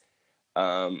 6.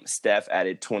 Steph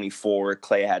added 24.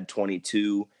 Clay had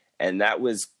 22, and that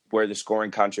was where the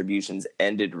scoring contributions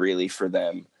ended really for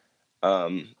them.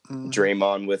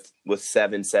 Draymond with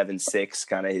 7, 7, 6,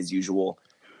 kind of his usual.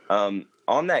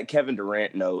 On that Kevin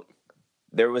Durant note,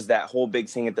 there was that whole big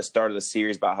thing at the start of the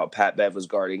series about how Pat Bev was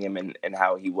guarding him and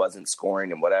how he wasn't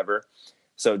scoring and whatever.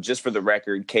 So just for the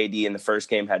record, KD in the first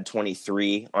game had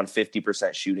 23 on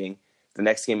 50% shooting. The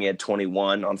next game he had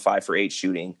 21 on 5 for 8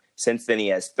 shooting. Since then he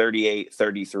has 38,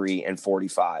 33, and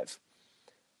 45.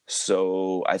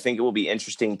 So I think it will be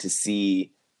interesting to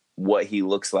see what he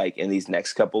looks like in these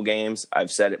next couple games.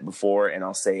 I've said it before and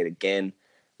I'll say it again,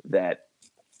 that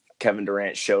Kevin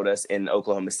Durant showed us in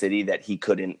Oklahoma City that he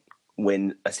couldn't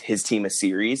win his team a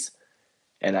series.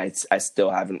 And I still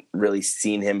haven't really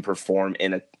seen him perform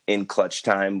in clutch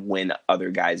time when other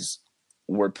guys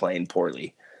were playing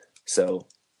poorly. So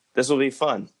this will be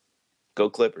fun.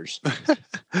 Go Clippers.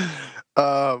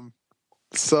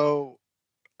 So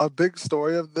a big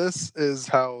story of this is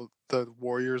how the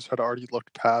Warriors had already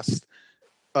looked past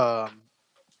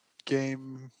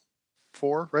game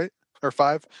 4, right? Or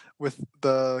 5 with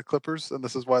the Clippers, and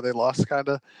this is why they lost, kind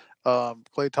of.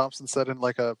 Klay Thompson said in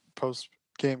like a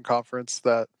post-game conference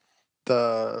that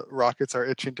the Rockets are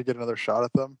itching to get another shot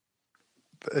at them.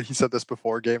 He said this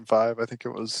before game 5. I think it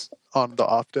was on the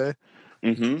off day.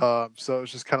 Mm-hmm. So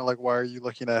it's just kind of like, why are you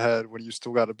looking ahead when you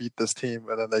still got to beat this team?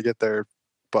 And then they get their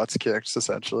butts kicked,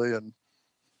 essentially, and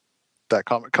that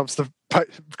comment comes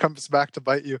back to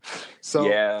bite you. So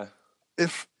yeah.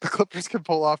 If the Clippers can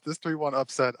pull off this 3-1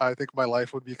 upset, I think my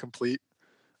life would be complete.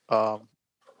 It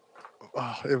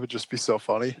would just be so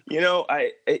funny. You know,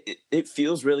 it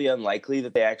feels really unlikely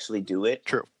that they actually do it.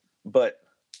 True. But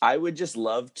I would just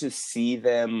love to see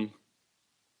them.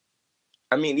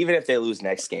 I mean, even if they lose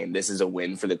next game, this is a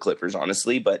win for the Clippers,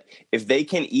 honestly. But if they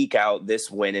can eke out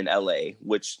this win in LA,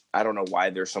 which I don't know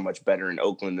why they're so much better in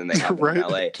Oakland than they have right? in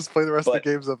LA. Just play the rest of the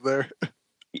games up there.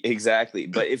 Exactly.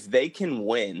 But if they can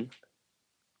win,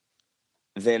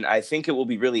 then I think it will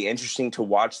be really interesting to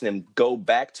watch them go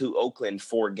back to Oakland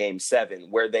for game 7,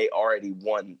 where they already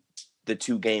won the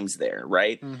 2 games there,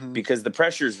 right? Mm-hmm. Because the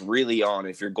pressure is really on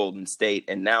if you're Golden State,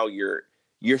 and now you're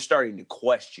starting to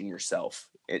question yourself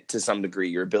to some degree,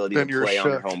 your ability to play on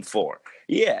your home floor.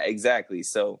 Yeah, exactly.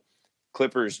 So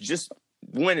Clippers just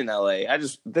win in LA.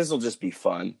 This will just be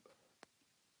fun.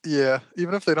 Yeah,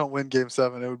 even if they don't win Game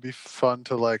 7, it would be fun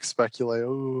to like speculate.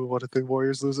 Oh, what if the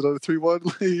Warriors lose another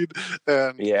 3-1 lead?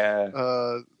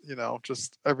 And you know,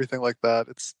 just everything like that.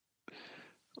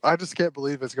 I just can't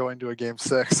believe it's going to a Game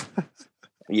 6.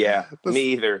 Yeah, me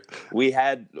either. We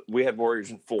had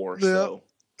Warriors in 4. Yeah, so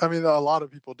I mean, a lot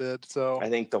of people did. So I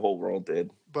think the whole world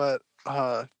did. But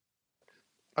I'd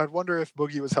wonder if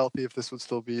Boogie was healthy, if this would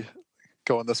still be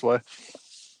going this way.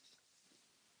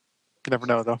 You never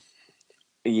know, though.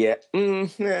 Yeah. Who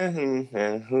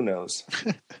knows?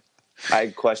 I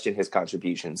question his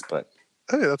contributions, but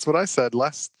Hey, that's what I said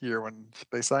last year when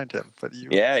they signed him. But you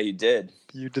did.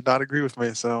 You did not agree with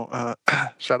me, so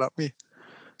shout out me.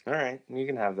 All right, you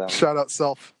can have that one. Shout out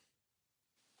self.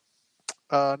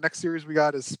 Next series we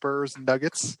got is Spurs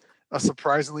Nuggets, a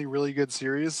surprisingly really good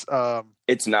series.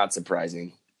 It's not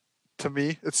surprising. To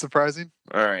me, it's surprising.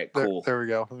 All right, cool. There we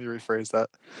go. Let me rephrase that.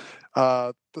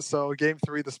 So game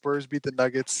 3, the Spurs beat the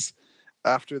Nuggets.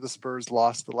 After the Spurs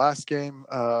lost the last game,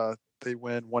 they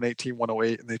win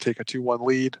 118-108, and they take a 2-1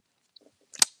 lead.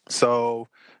 So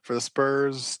for the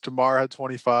Spurs, DeMar had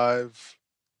 25.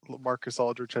 Marcus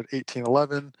Aldridge had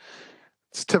 18-11.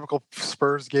 It's a typical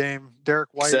Spurs game. Derek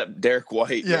White. Except Derek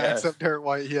White. Yeah, except Derek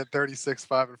White. He had 36,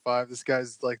 5 and 5. This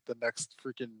guy's like the next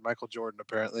freaking Michael Jordan,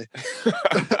 apparently.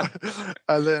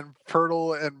 And then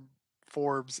Pirtle and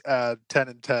Forbes add 10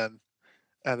 and 10.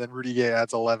 And then Rudy Gay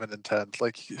adds 11 and 10.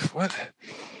 Like, what?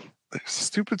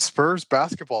 Stupid Spurs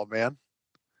basketball, man.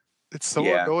 It's so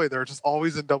annoying. They're just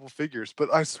always in double figures.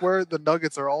 But I swear the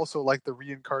Nuggets are also like the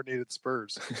reincarnated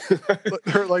Spurs.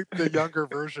 They're like the younger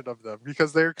version of them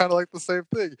because they're kind of like the same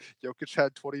thing. Jokic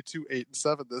had 22, 8 and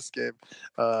 7 this game.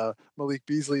 Malik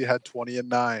Beasley had 20 and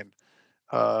 9.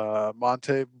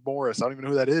 Monte Morris, I don't even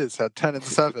know who that is, had 10 and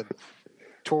 7.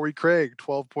 Torrey Craig,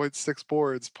 12.6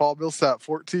 boards. Paul Millsap,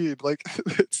 14. Like,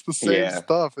 it's the same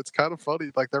stuff. It's kind of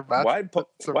funny. Like, they're matched.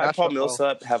 Why Paul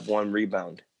Millsap have 1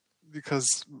 rebound?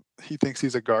 Because he thinks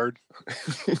he's a guard.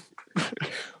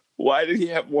 Why did he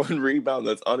have 1 rebound?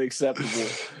 That's unacceptable.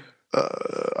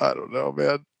 I don't know,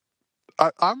 man.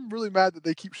 I'm really mad that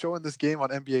they keep showing this game on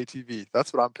NBA TV.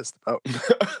 That's what I'm pissed about.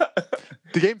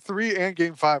 The game 3 and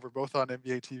game 5 are both on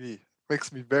NBA TV.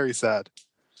 Makes me very sad.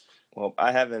 Well,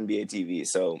 I have NBA TV,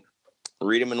 so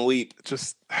read them and weep.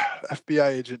 Just FBI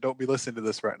agent, don't be listening to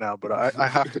this right now, but I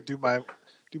have to do my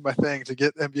thing to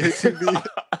get NBA TV.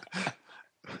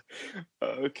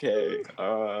 Okay.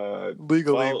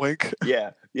 Legally, wink.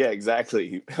 Yeah,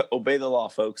 exactly. Obey the law,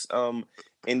 folks.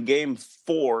 In game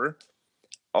 4,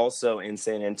 also in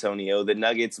San Antonio, the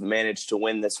Nuggets managed to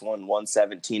win this one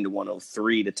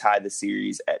 117-103 to tie the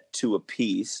series at 2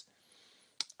 apiece.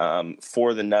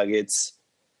 For the Nuggets,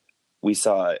 we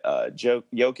saw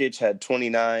Jokic had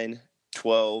 29,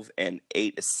 12, and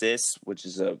 8 assists, which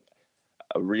is a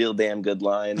real damn good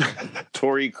line.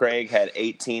 Torrey Craig had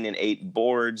 18 and 8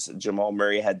 boards. Jamal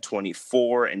Murray had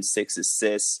 24 and 6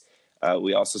 assists.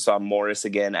 We also saw Morris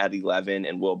again at 11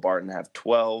 and Will Barton have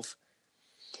 12.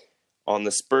 On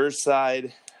the Spurs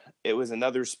side, it was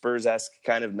another Spurs-esque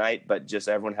kind of night, but just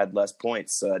everyone had less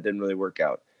points, so it didn't really work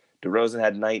out. DeRozan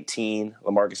had 19.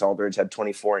 LaMarcus Aldridge had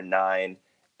 24 and 9.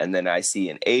 And then I see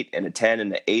an 8 and a 10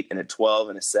 and an 8 and a 12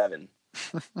 and a 7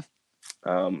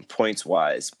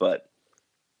 points-wise, but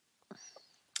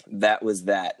that was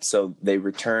that. So they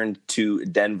returned to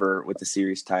Denver with the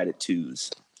series tied at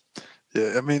 2s.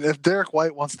 Yeah, I mean, if Derek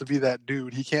White wants to be that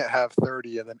dude, he can't have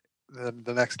 30 and then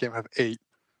the next game have 8.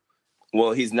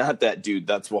 Well, he's not that dude.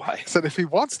 That's why. I said if he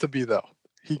wants to be, though,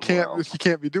 he can't. Well, he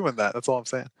can't be doing that. That's all I'm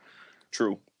saying.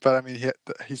 True. But I mean,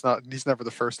 he's not. He's never the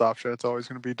first option. It's always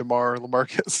going to be DeMar or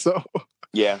LaMarcus. So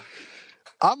yeah,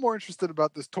 I'm more interested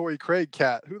about this Torrey Craig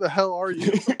cat. Who the hell are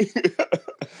you?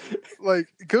 Like,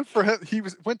 good for him. He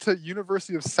went to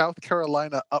University of South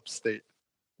Carolina upstate.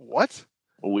 What?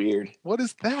 Weird. What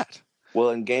is that?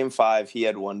 Well, in game 5, he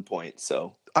had 1 point.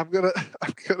 So I'm gonna.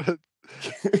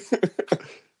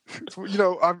 You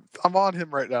know, I'm on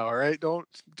him right now. All right, don't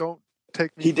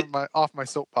take me off my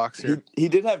soapbox here. He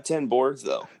did have 10 boards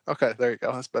though. Okay, there you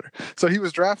go. That's better. So he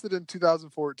was drafted in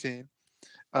 2014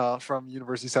 from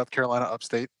University of South Carolina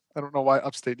upstate. I don't know why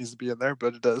upstate needs to be in there,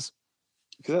 but it does.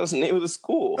 Because that was the name of the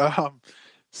school.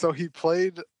 So he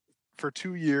played for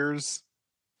 2 years,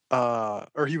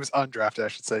 or he was undrafted, I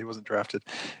should say. He wasn't drafted.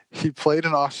 He played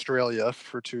in Australia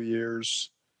for 2 years,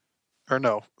 or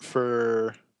no,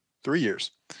 for 3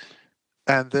 years.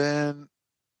 And then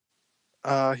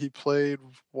he played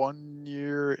 1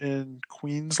 year in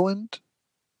Queensland.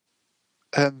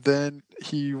 And then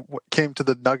he came to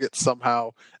the Nuggets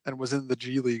somehow and was in the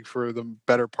G League for the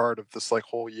better part of this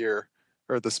whole year,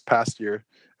 or this past year.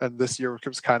 And this year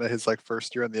was kind of his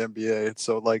first year in the NBA.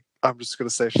 So I'm just gonna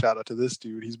say shout out to this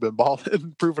dude. He's been balling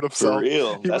and proving himself. For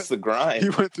real, that's the grind. He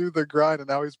went through the grind and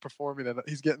now he's performing, and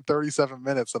he's getting 37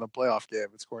 minutes in a playoff game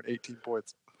and scoring 18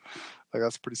 points.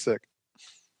 That's pretty sick.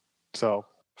 So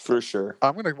for sure,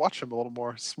 I'm gonna watch him a little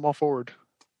more. Small forward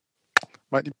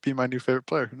might be my new favorite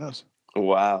player. Who knows?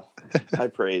 Wow, high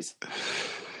praise.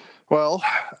 Well,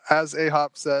 as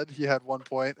A-Hop said, he had 1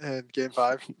 point in Game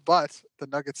 5, but the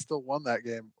Nuggets still won that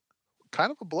game.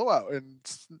 Kind of a blowout, and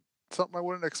something I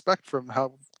wouldn't expect from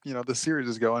how the series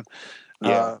is going.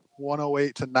 Yeah.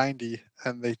 108-90,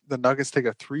 and the Nuggets take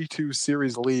a 3-2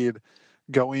 series lead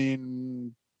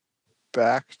going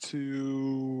back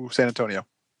to San Antonio.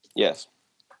 Yes.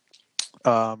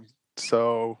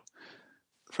 So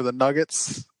for the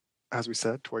Nuggets, as we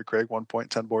said, Torrey Craig 1 point,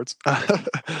 10 boards.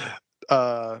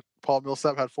 Paul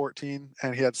Millsap had 14,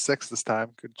 and he had 6 this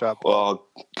time. Good job, Paul. Well,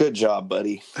 good job,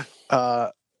 buddy.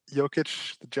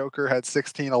 Jokic, the Joker, had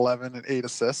 16, 11, and 8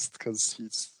 assists because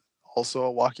he's also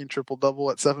a walking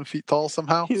triple-double at 7 feet tall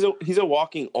somehow. He's a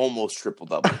walking almost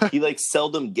triple-double. He, like,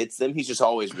 seldom gets them. He's just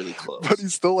always really close. But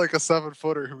he's still like a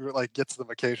 7-footer who, like, gets them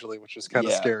occasionally, which is kind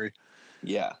of scary.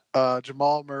 Yeah.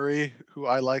 Jamal Murray, who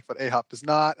I like, but A-Hop does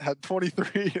not, had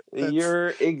 23. You're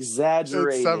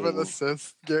exaggerating. 7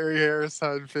 assists. Gary Harris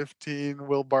had 15.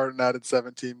 Will Barton added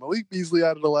 17. Malik Beasley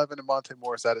added 11. And Monte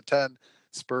Morris added 10.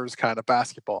 Spurs kind of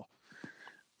basketball.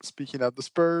 Speaking of the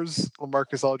Spurs,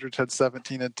 LaMarcus Aldridge had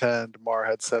 17 and 10. DeMar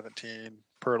had 17.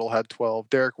 Pirtle had 12.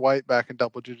 Derek White back in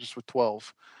double digits with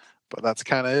 12. But that's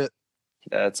kind of it.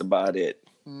 That's about it.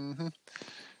 Mm-hmm.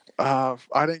 I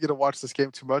didn't get to watch this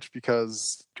game too much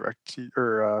because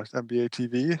NBA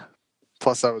TV.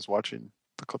 Plus, I was watching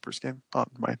the Clippers game on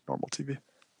my normal TV.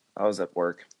 I was at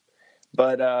work.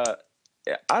 But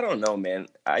I don't know, man.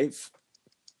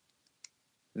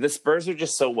 The Spurs are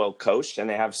just so well coached, and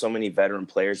they have so many veteran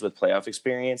players with playoff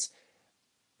experience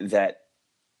that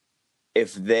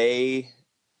if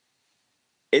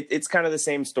it's kind of the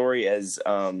same story as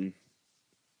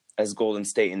Golden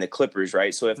State and the Clippers,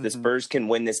 right? So if the Spurs can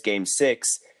win this game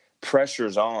 6,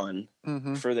 pressure's on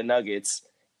for the Nuggets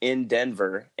in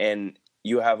Denver, and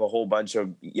you have a whole bunch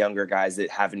of younger guys that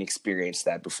haven't experienced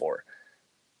that before.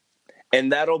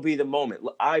 And that'll be the moment.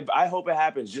 I hope it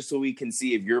happens just so we can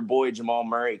see if your boy Jamal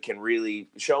Murray can really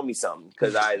show me something,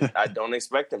 because I don't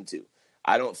expect him to.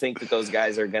 I don't think that those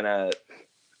guys are gonna.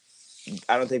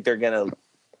 I don't think they're gonna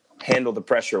handle the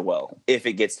pressure well if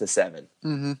it gets to 7.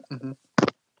 Do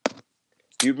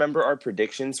you remember our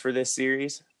predictions for this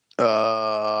series?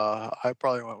 I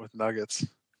probably went with Nuggets.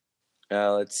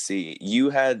 Let's see.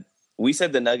 We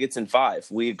said the Nuggets in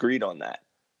 5. We agreed on that.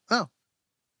 Oh.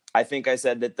 I think I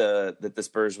said that the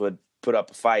Spurs would put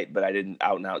up a fight, but I didn't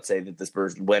out and out say that the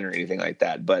Spurs would win or anything like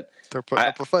that. But they're putting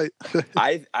up a fight.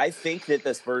 I think that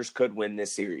the Spurs could win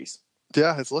this series.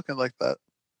 Yeah, it's looking like that.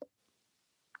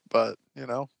 But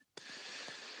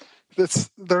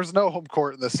there's no home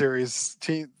court in this series.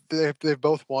 They've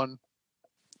both won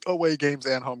away games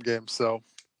and home games. So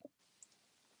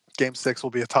Game 6 will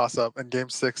be a toss-up, and Game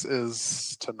 6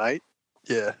 is tonight.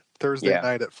 Yeah. Thursday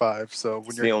night at 5. So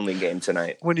it's the only game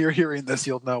tonight. When you're hearing this,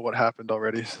 you'll know what happened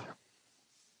already.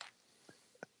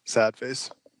 Sad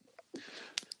face.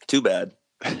 Too bad.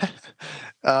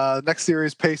 Next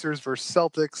series, Pacers versus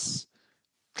Celtics.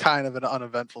 Kind of an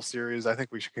uneventful series. I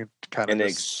think we should kind of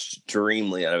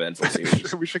extremely uneventful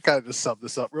series. We should kind of just sum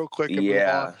this up real quick. And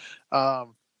move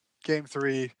on. Game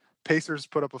 3, Pacers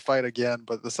put up a fight again,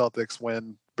 but the Celtics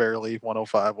win barely,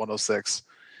 105-106.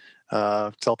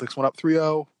 Celtics went up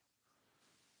 3-0.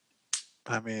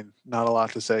 I mean, not a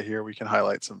lot to say here. We can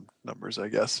highlight some numbers, I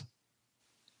guess.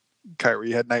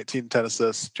 Kyrie had 19, 10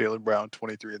 assists. Jaylen Brown,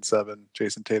 23 and 7.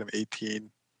 Jason Tatum,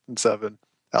 18 and 7.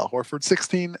 Al Horford,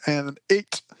 16 and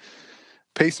 8.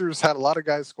 Pacers had a lot of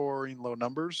guys scoring low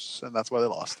numbers, and that's why they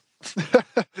lost.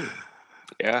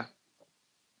 Yeah.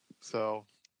 So,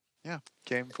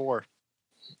 Game 4.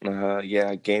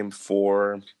 Game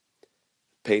 4.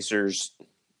 Pacers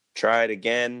tried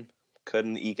again.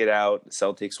 Couldn't eke it out.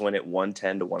 Celtics win it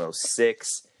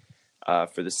 110-106.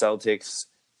 For the Celtics,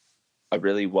 a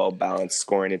really well-balanced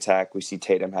scoring attack. We see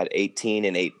Tatum had 18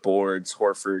 and 8 boards.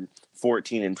 Horford,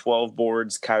 14 and 12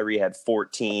 boards. Kyrie had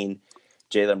 14.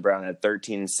 Jaylen Brown had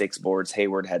 13 and 6 boards.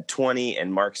 Hayward had 20.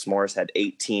 And Marcus Morris had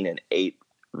 18 and 8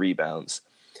 rebounds.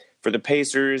 For the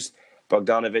Pacers,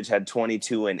 Bogdanović had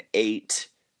 22 and 8.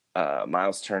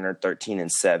 Miles Turner, 13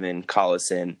 and 7.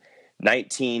 Collison,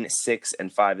 19, 6,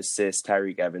 and 5 assists.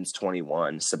 Tyreek Evans,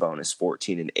 21. Sabonis,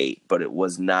 14 and 8. But it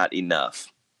was not enough.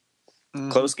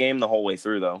 Close game the whole way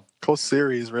through, though. Close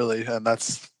series, really, and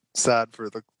that's sad for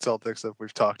the Celtics that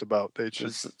we've talked about.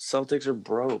 Celtics are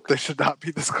broke. They should not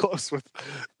be this close with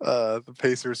the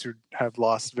Pacers, who have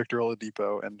lost Victor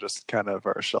Oladipo and just kind of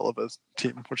are a shell of a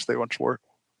team, which they once were.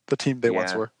 The team they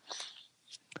once were.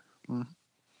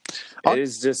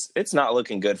 It's not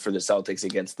looking good for the Celtics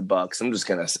against the Bucks. I'm just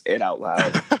gonna say it out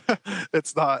loud.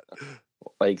 It's not.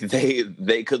 Like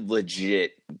they could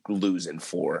legit lose in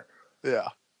 4. Yeah.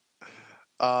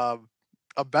 A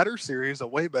better series, a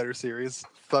way better series,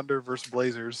 Thunder versus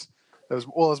Blazers. It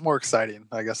was more exciting,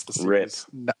 I guess. The series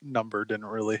number didn't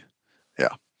really.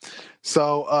 Yeah.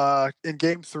 So in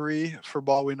game 3, for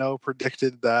all we know,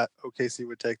 predicted that OKC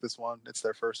would take this one. It's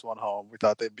their first one home. We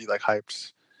thought they'd be like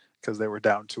hyped because they were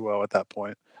down 2-0 at that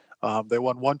point. They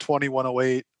won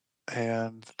 120-108,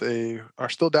 and they are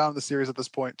still down in the series at this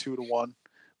point, 2-1.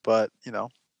 But,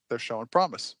 they're showing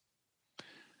promise.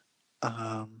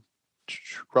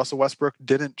 Russell Westbrook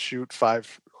didn't shoot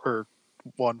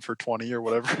 1 for 20 or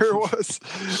whatever it was.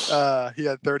 He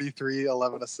had 33,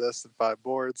 11 assists, and 5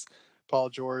 boards. Paul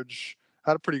George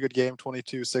had a pretty good game,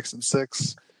 22, 6 and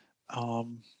 6.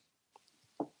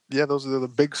 Those are the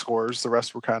big scores. The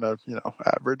rest were kind of,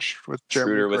 average with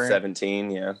Jeremy Schroeder Grant. with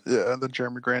 17, yeah. Yeah, and then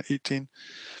Jeremy Grant, 18.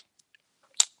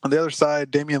 On the other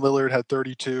side, Damian Lillard had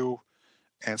 32,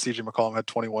 and CJ McCollum had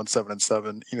 21, 7 and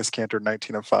 7. Enes Kanter,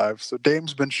 19 and 5. So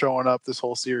Dame's been showing up this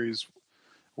whole series,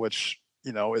 which,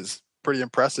 is pretty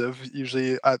impressive.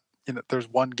 Usually, there's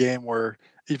one game where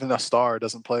even a star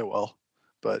doesn't play well,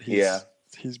 but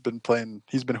he's been playing.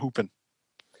 He's been hooping.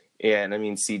 Yeah, and I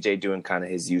mean CJ doing kind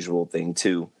of his usual thing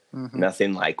too. Mm-hmm.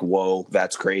 Nothing like whoa,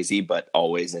 that's crazy, but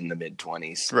always in the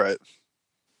mid-20s. Right.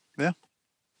 Yeah.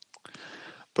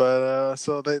 But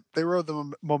so they rode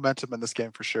the momentum in this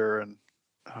game for sure, and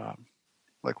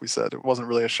like we said, it wasn't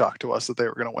really a shock to us that they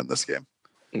were going to win this game.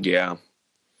 Yeah.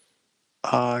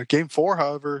 Game 4,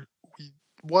 however,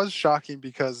 was shocking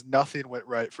because nothing went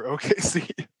right for OKC.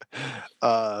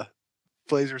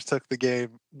 Blazers took the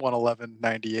game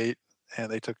 111-98, and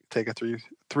they take a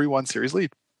 3-1 series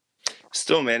lead.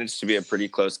 Still managed to be a pretty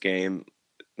close game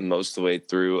most of the way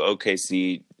through.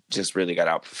 OKC just really got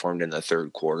outperformed in the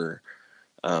third quarter.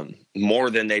 More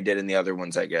than they did in the other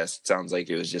ones, I guess. It sounds like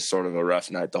it was just sort of a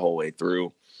rough night the whole way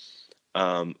through.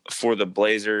 For the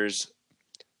Blazers,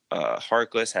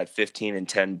 Harkless had 15 and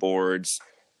 10 boards.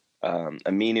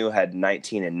 Aminu had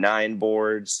 19 and 9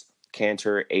 boards.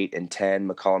 Kanter 8 and 10.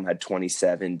 McCollum had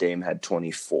 27. Dame had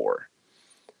 24.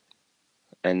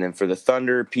 And then for the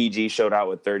Thunder, PG showed out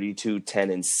with 32, 10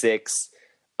 and 6.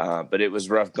 But it was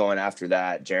rough going after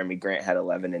that. Jeremy Grant had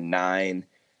 11 and 9.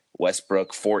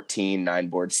 Westbrook 14, 9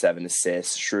 boards, 7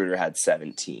 assists. Schroeder had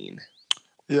 17.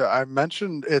 Yeah, I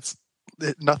mentioned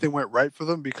nothing went right for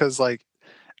them because like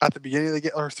at the beginning of the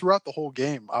game or throughout the whole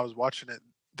game, I was watching it.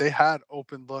 They had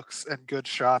open looks and good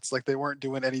shots. Like they weren't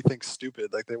doing anything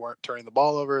stupid. Like they weren't turning the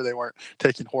ball over. They weren't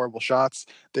taking horrible shots.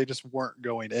 They just weren't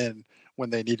going in when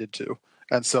they needed to.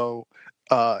 And so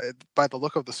by the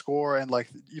look of the score and like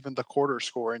even the quarter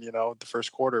scoring, the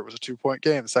first quarter it was a 2-point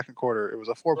game. The second quarter it was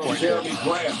a 4-point game.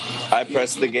 I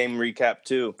pressed the game recap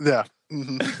too. Yeah.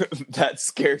 Mm-hmm. That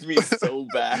scared me so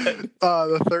bad.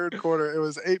 The third quarter it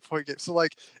was 8-point game. So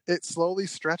like it slowly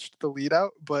stretched the lead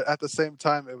out, but at the same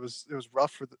time it was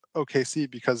rough for the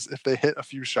OKC because if they hit a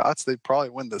few shots, they'd probably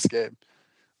win this game.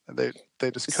 And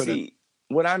they just couldn't. See,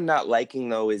 what I'm not liking,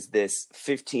 though, is this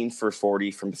 15 for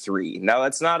 40 from 3. Now,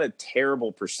 that's not a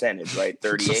terrible percentage, right?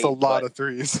 38. Just a lot of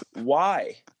threes.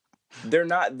 Why? They're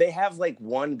not. They have, like,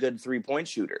 one good three-point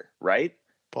shooter, right?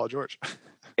 Paul George.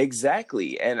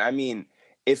 Exactly. And, I mean,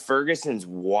 if Ferguson's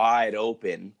wide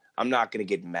open, I'm not going to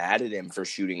get mad at him for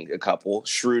shooting a couple.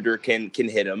 Schroeder can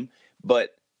hit him.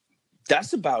 But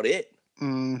that's about it.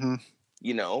 Mm-hmm.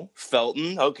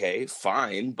 Felton, okay,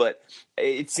 fine. But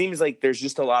it seems like there's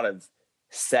just a lot of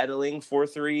settling for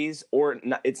threes, or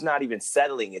not, it's not even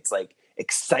settling. It's like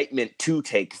excitement to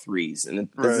take threes, and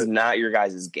this is not your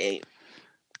guys' game.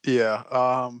 Yeah.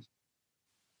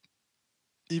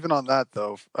 Even on that,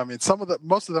 though, I mean,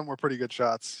 most of them were pretty good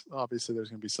shots. Obviously, there's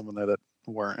going to be some in there that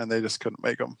weren't, and they just couldn't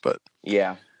make them. But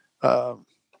yeah,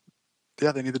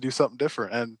 they need to do something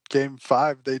different. And game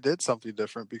 5, they did something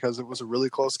different because it was a really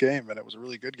close game, and it was a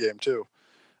really good game too.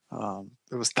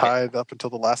 It was tied up until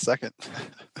the last second.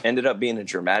 Ended up being a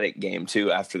dramatic game too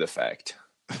after the fact.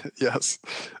 Yes.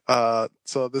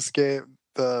 So this game,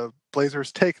 the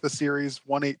Blazers take the series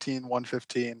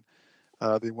 118-115.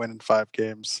 They win in 5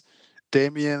 games.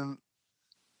 Dame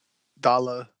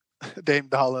Dalla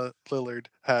Lillard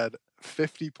had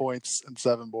 50 points and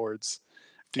 7 boards.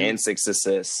 And 6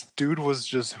 assists. Dude was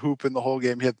just hooping the whole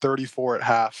game. He had 34 at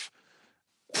half.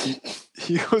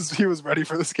 He was ready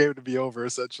for this game to be over,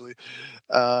 essentially.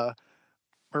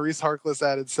 Maurice Harkless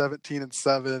added 17 and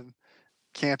 7.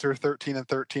 Kanter 13 and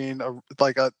 13.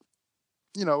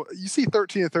 You see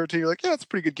 13 and 13, you're like, yeah, it's a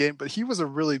pretty good game, but he was a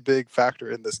really big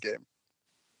factor in this game.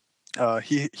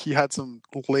 He had some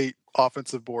late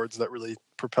offensive boards that really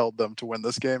propelled them to win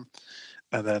this game,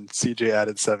 and then CJ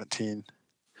added 17.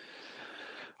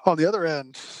 On the other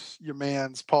end, your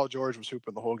man's Paul George was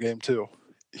hooping the whole game too.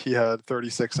 He had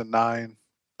 36 and 9.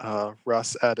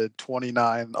 Russ added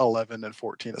 29, 11, and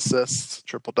 14 assists,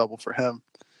 triple-double for him.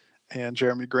 and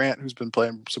Jeremy Grant, who's been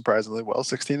playing surprisingly well,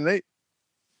 16-8.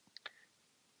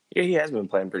 Yeah, he has been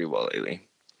playing pretty well lately.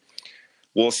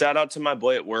 Well, shout out to my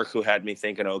boy at work who had me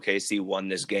thinking OKC won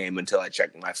this game until I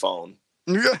checked my phone.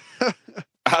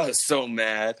 I was so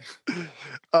mad.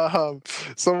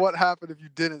 So what happened if you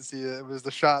didn't see it? It was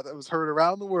the shot that was heard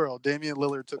around the world. Damian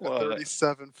Lillard took a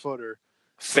 37-footer.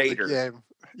 Fader. Game.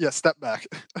 Yeah, step back.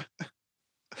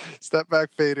 Step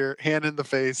back fader, hand in the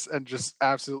face, and just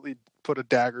absolutely put a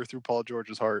dagger through Paul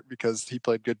George's heart because he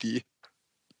played good D.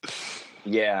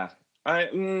 Yeah.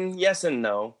 Yes and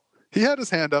no. He had his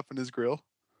hand up in his grill.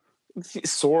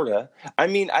 Sorta. I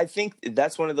mean, I think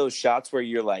that's one of those shots where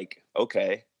you're like,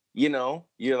 okay,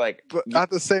 you're like. But at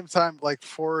the same time, like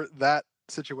for that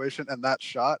situation and that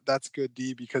shot, that's good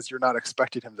D because you're not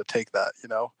expecting him to take that,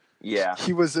 Yeah.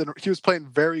 He was playing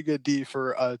very good D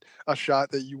for a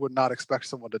shot that you would not expect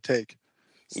someone to take.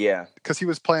 Yeah. Because he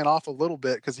was playing off a little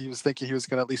bit because he was thinking he was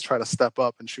going to at least try to step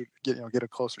up and shoot, get a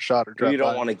closer shot or drive. You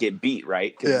don't want to get beat,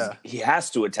 right? Yeah. He has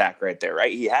to attack right there,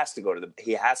 right? He has to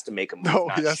he has to make a move,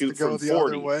 not shoot from 40.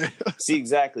 Other way. See,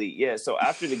 exactly. Yeah. So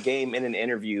after the game in an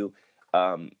interview,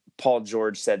 Paul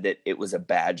George said that it was a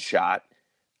bad shot.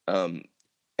 And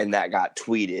that got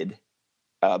tweeted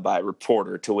by a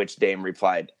reporter, to which Dame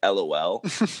replied, LOL.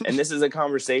 And this is a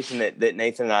conversation that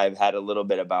Nathan and I have had a little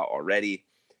bit about already.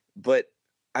 But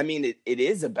I mean, it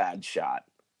is a bad shot,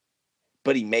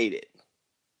 but he made it.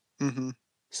 Mm-hmm.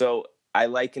 So I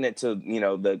liken it to,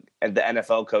 the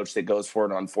NFL coach that goes for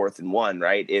it on 4th and 1,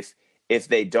 right? If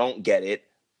they don't get it,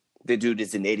 the dude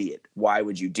is an idiot. Why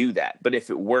would you do that? But if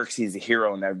it works, he's a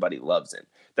hero and everybody loves him.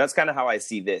 That's kind of how I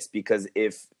see this, because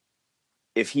if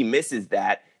he misses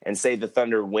that and say the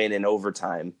Thunder win in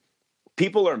overtime,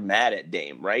 people are mad at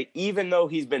Dame, right? Even though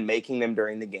he's been making them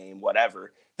during the game,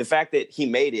 whatever. The fact that he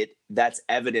made it, that's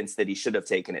evidence that he should have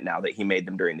taken it now that he made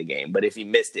them during the game. But if he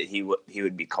missed it, he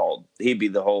would be called. He'd be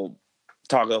the whole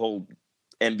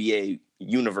NBA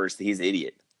universe that he's an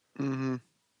idiot. Mm-hmm.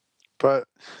 But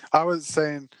I was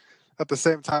saying at the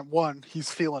same time, one, he's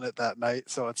feeling it that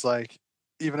night. So it's like,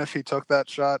 even if he took that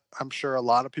shot, I'm sure a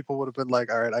lot of people would have been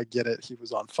like, all right, I get it. He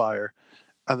was on fire.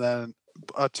 And then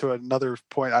to another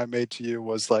point I made to you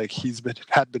was like,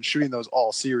 had been shooting those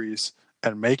all series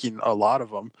and making a lot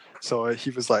of them. So he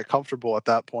was like comfortable at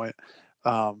that point.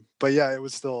 But yeah, it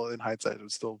was still, in hindsight, it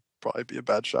would still probably be a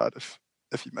bad shot if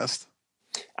he missed.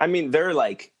 I mean, there are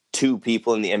like 2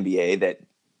 people in the NBA that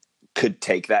could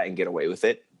take that and get away with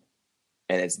it.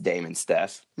 And it's Dame and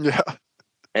Steph. Yeah.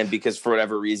 And because for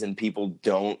whatever reason, people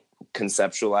don't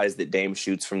conceptualize that Dame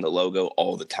shoots from the logo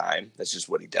all the time. That's just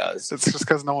what he does. It's just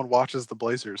because no one watches the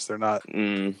Blazers. They're not.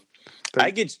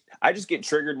 I just get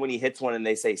triggered when he hits one and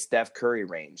they say Steph Curry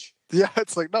range. Yeah,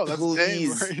 it's like, no, that's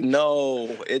Dame range. No,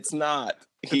 it's not.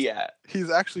 He's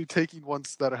actually taking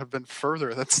ones that have been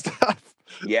further than Steph.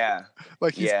 Yeah.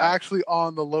 Like he's actually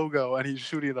on the logo and he's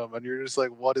shooting them and you're just like,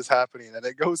 what is happening? And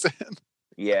it goes in.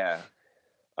 Yeah.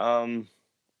 And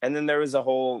then there was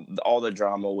all the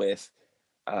drama with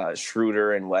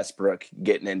Schroeder and Westbrook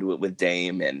getting into it with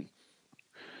Dame. And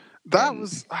that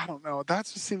was, I don't know. That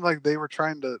just seemed like they were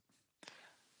trying to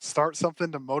start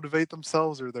something to motivate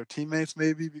themselves or their teammates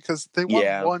maybe, because they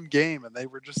won one game and they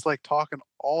were just like talking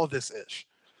all this ish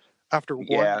after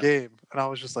one game. And I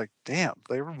was just like, damn,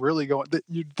 they were really going.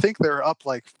 You'd think they're up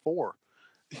like 4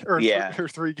 or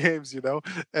 3 games,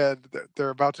 and they're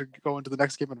about to go into the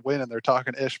next game and win, and they're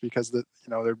talking ish because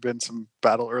there'd been some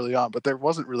battle early on, but there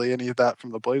wasn't really any of that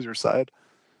from the Blazers side.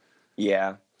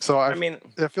 Yeah. So I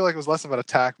feel like it was less of an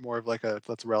attack, more of like a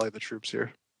let's rally the troops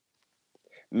here.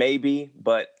 Maybe,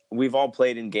 but we've all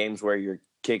played in games where you're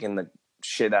kicking the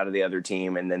shit out of the other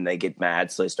team and then they get mad,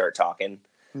 so they start talking.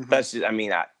 Mm-hmm. That's just,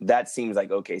 that seems like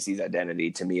OKC's identity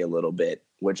to me a little bit,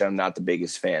 which I'm not the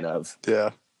biggest fan of. Yeah.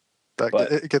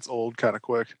 It gets old kind of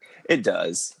quick. It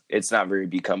does. It's not very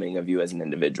becoming of you as an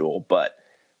individual. But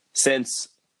since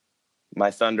my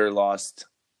Thunder lost,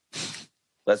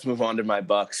 let's move on to my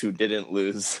Bucks, who didn't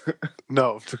lose.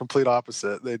 No, it's the complete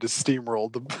opposite. They just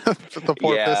steamrolled the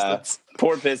poor Pistons.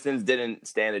 Poor Pistons didn't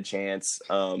stand a chance.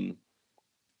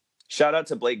 Shout out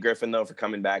to Blake Griffin, though, for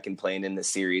coming back and playing in the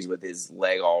series with his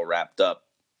leg all wrapped up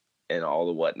and all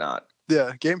the whatnot.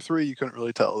 Yeah, Game 3, you couldn't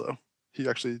really tell, though.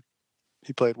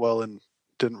 He played well and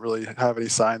didn't really have any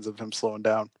signs of him slowing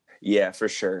down. Yeah, for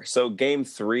sure. So Game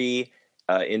 3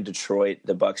 in Detroit,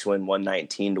 the Bucks win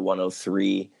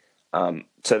 119-103.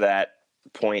 To that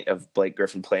point of Blake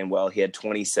Griffin playing well, he had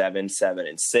 27, 7,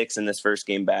 and 6 in this first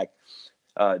game back.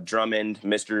 Drummond,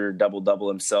 Mr. Double-Double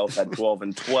himself, had 12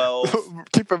 and 12.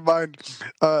 Keep in mind,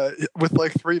 with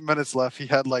like 3 minutes left, he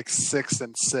had like 6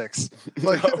 and 6.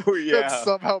 Like, Oh, yeah. that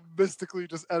somehow mystically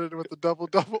just ended with a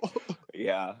double-double.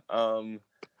 Yeah.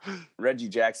 Reggie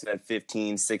Jackson had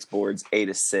 15, 6 boards, 8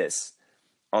 assists.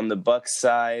 On the Bucks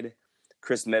side,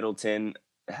 Chris Middleton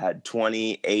had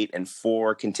 28 and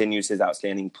 4, continues his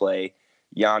outstanding play.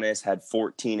 Giannis had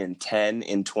 14 and 10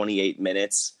 in 28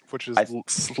 minutes. Which is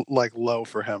like low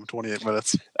for him, 28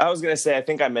 minutes. I was going to say, I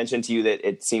think I mentioned to you that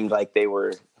it seemed like they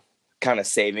were kind of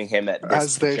saving him at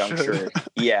this juncture.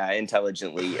 Yeah,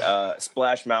 intelligently.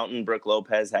 Splash Mountain, Brook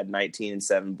Lopez had 19 and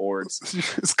 7 boards.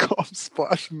 Just call him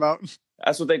Splash Mountain.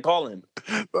 That's what they call him.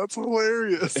 That's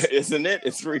hilarious. Isn't it?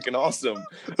 It's freaking awesome.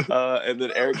 And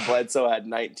then Eric Bledsoe had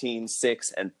 19,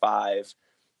 6, and 5.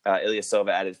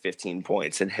 Ilyasova added 15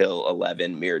 points and Hill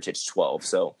 11, Mirotic 12.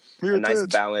 So a nice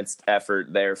balanced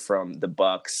effort there from the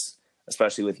Bucks,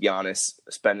 especially with Giannis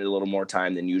spending a little more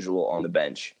time than usual on the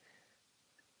bench.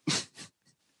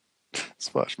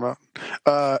 Splash Mountain.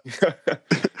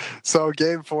 So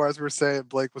game 4, as we were saying,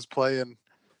 Blake was playing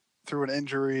through an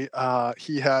injury.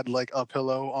 He had like a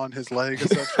pillow on his leg,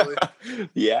 essentially.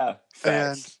 Yeah.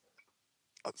 Facts.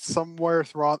 And somewhere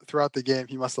throughout the game,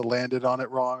 he must have landed on it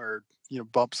wrong or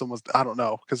bumped someone's, I don't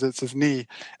know, because it's his knee,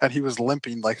 and he was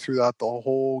limping like throughout the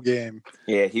whole game.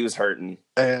 Yeah, he was hurting.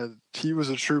 And he was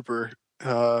a trooper.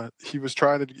 He was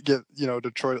trying to get,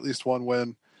 Detroit at least one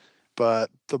win, but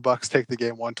the Bucks take the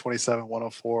game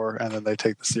 127-104, and then they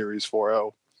take the series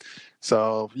 4-0.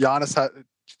 So Giannis had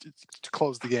to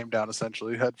close the game down,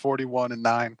 essentially. He had 41 and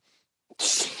 9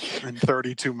 in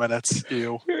 32 minutes.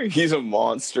 Ew. He's a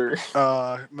monster.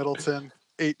 Middleton,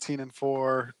 18 and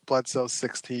 4, Bledsoe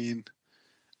 16,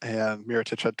 and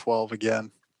Mirotic had 12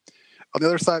 again. On the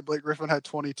other side, Blake Griffin had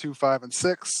 22, 5, and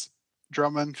 6.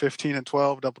 Drummond, 15 and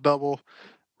 12, double-double.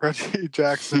 Reggie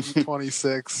Jackson,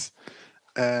 26.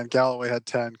 And Galloway had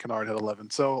 10. Kennard had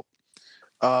 11. So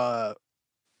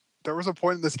there was a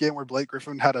point in this game where Blake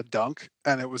Griffin had a dunk,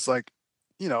 and it was like,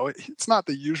 it's not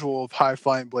the usual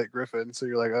high-flying Blake Griffin. So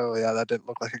you're like, oh, yeah, that didn't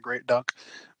look like a great dunk.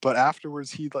 But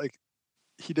afterwards, he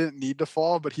didn't need to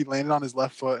fall, but he landed on his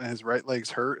left foot and his right leg's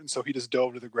hurt. And so he just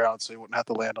dove to the ground so he wouldn't have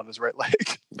to land on his right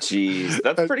leg. Jeez,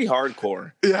 that's pretty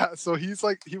hardcore. Yeah. So he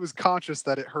was conscious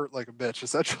that it hurt like a bitch,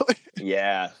 essentially.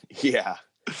 Yeah. Yeah.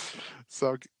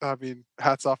 So, I mean,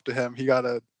 hats off to him. He got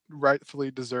a rightfully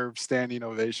deserved standing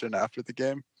ovation after the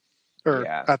game or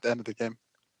at the end of the game.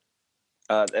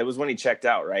 It was when he checked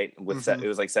out, right? It was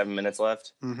like 7 minutes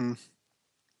left. Mm-hmm.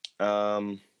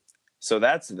 So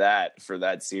that's that for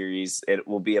that series. It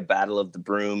will be a battle of the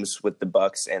brooms with the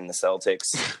Bucks and the Celtics.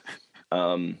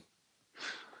 And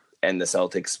the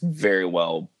Celtics very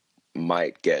well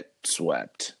might get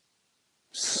swept.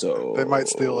 So they might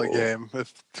steal a game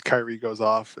if Kyrie goes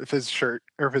off, if his shirt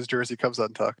or if his jersey comes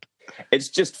untucked. It's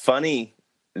just funny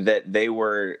that they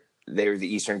were the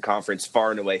Eastern Conference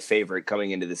far and away favorite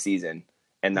coming into the season.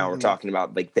 And now we're talking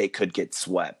about like they could get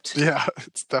swept. Yeah,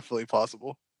 it's definitely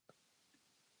possible.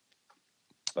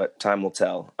 But time will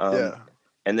tell.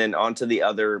 And then on to the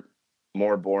other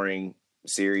more boring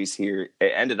series here.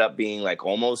 It ended up being like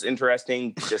almost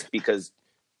interesting just because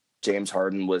James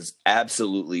Harden was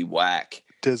absolutely whack.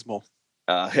 Dismal.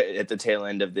 At the tail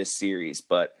end of this series.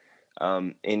 But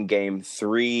in game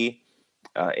 3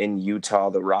 in Utah,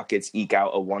 the Rockets eke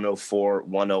out a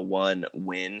 104-101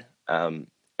 win. And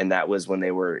that was when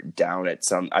they were down at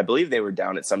I believe they were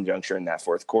down at some juncture in that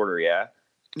fourth quarter. Yeah.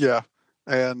 Yeah.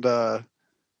 And,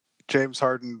 James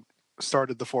Harden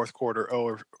started the fourth quarter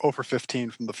 0 for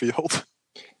 15 from the field.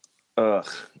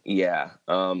 Yeah.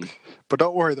 But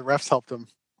don't worry, the refs helped him.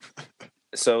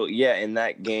 So, yeah, in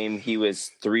that game, he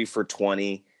was 3 for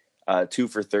 20, 2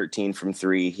 for 13 from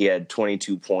 3. He had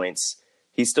 22 points.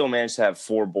 He still managed to have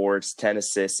 4 boards, 10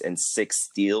 assists, and 6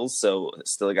 steals. So,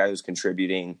 still a guy who's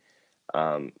contributing.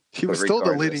 He was still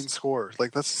the leading scorer.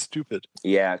 Like, that's stupid.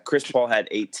 Yeah. Chris Paul had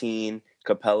 18.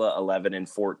 Capella 11 and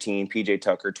 14, PJ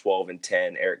Tucker 12 and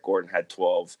 10, Eric Gordon had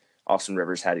 12, Austin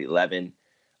Rivers had 11.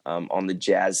 On the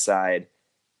Jazz side,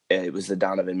 it was the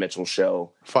Donovan Mitchell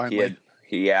show. Finally,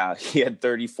 he had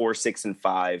 34, 6 and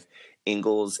 5,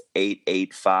 Ingles 8,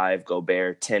 8, 5,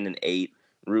 Gobert 10 and 8,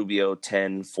 Rubio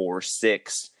 10, 4,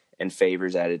 6, and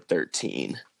Favors added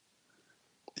 13.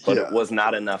 But it was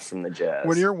not enough from the Jazz.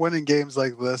 When you're winning games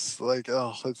like this, like,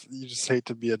 you just hate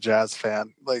to be a Jazz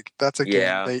fan. Like, that's a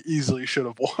game they easily should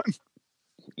have won.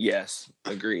 Yes,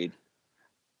 agreed.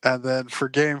 And then for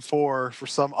game 4, for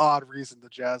some odd reason, the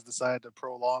Jazz decided to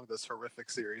prolong this horrific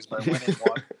series by winning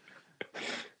one.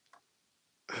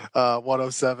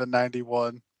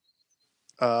 107-91.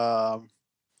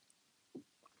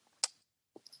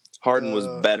 Harden was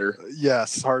better.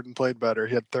 Yes, Harden played better.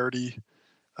 He had 30.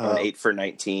 8 for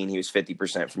 19. He was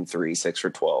 50% from 3, 6 for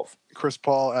 12. Chris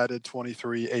Paul added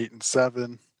 23, 8 and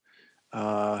 7.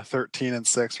 13 and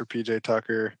 6 for PJ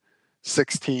Tucker.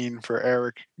 16 for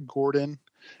Eric Gordon.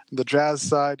 The Jazz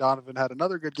side, Donovan had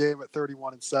another good game at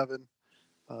 31 and 7.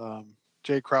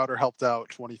 Jay Crowder helped out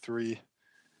 23.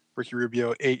 Ricky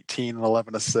Rubio 18 and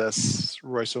 11 assists.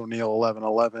 Royce O'Neal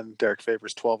 11-11. Derek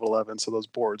Favors 12-11. So those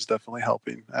boards definitely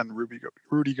helping. And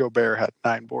Rudy Gobert had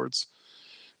 9 boards.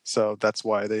 So that's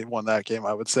why they won that game,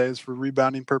 I would say, is for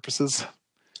rebounding purposes.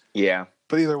 Yeah.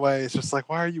 But either way, it's just like,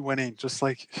 why are you winning? Just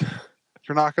like,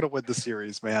 you're not going to win the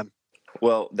series, man.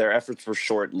 Well, their efforts were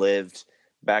short-lived.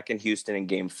 Back in Houston in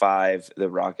Game 5, the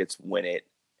Rockets win it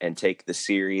and take the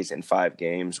series in 5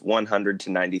 games.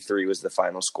 100-93 was the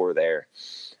final score there.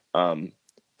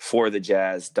 For the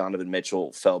Jazz, Donovan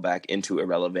Mitchell fell back into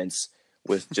irrelevance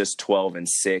with just 12 and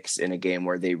 6 in a game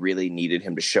where they really needed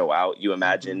him to show out. You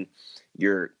imagine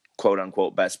your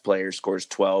quote-unquote best player scores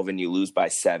 12 and you lose by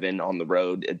 7 on the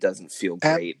road. It doesn't feel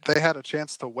great. And they had a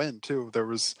chance to win, too. There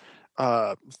was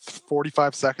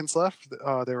 45 seconds left.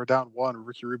 They were down 1.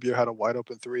 Ricky Rubio had a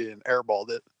wide-open 3 and airballed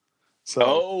it. So,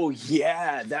 oh,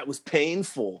 yeah, that was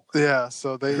painful. Yeah,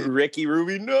 so they... Ricky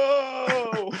Rubio,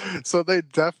 no! So they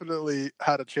definitely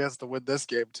had a chance to win this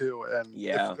game, too. And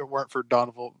if it weren't for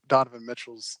Donovan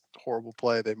Mitchell's horrible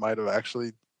play, they might have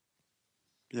actually,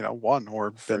 won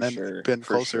or been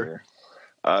closer.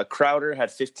 Sure. Crowder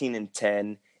had 15 and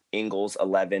 10. Ingles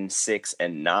 11, 6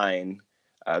 and 9.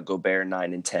 Gobert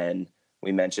 9 and 10.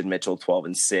 We mentioned Mitchell 12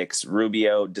 and 6.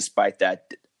 Rubio, despite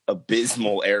that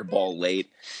abysmal air ball late,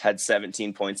 had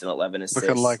 17 points and 11 assists.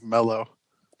 Looking like Melo.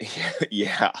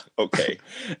 Yeah, okay.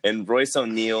 And Royce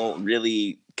O'Neal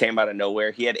really came out of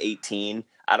nowhere. He had 18.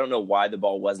 I don't know why the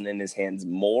ball wasn't in his hands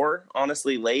more,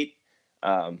 honestly, late.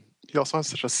 He also has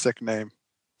such a sick name.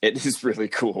 It is really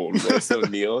cool. Royce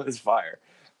O'Neal is fire.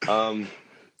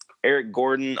 Eric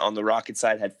Gordon on the Rocket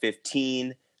side had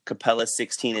 15. Capella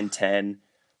 16 and 10.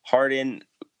 Harden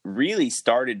really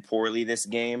started poorly this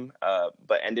game,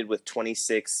 but ended with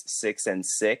 26, 6 and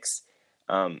 6.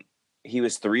 He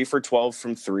was 3 for 12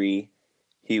 from 3.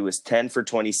 He was 10 for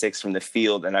 26 from the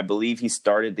field, and I believe he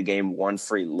started the game 1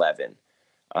 for 11.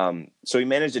 So he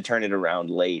managed to turn it around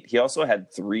late. He also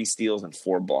had 3 steals and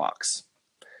 4 blocks.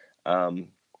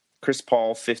 Chris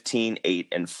Paul 15, 8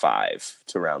 and 5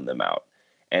 to round them out.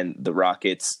 And the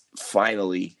Rockets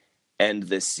finally end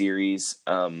this series.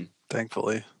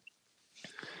 Thankfully.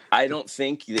 I don't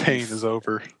think that pain is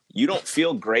over. You don't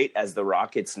feel great as the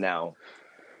Rockets now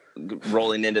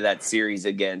rolling into that series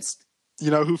against.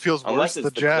 Who feels worse?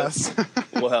 The Jazz.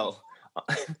 Well,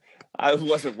 I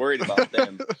wasn't worried about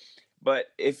them.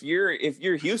 But if you're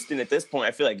Houston at this point,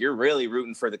 I feel like you're really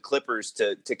rooting for the Clippers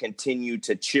to continue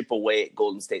to chip away at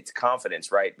Golden State's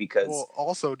confidence, right? Because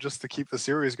also just to keep the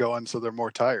series going, so they're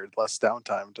more tired, less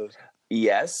downtime to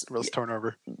less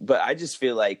turnover. But I just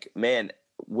feel like, man,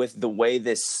 with the way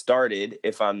this started,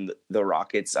 if I'm the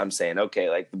Rockets, I'm saying, okay,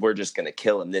 like we're just gonna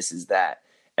kill him. This is that,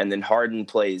 and then Harden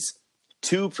plays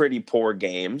 2 pretty poor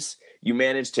games. You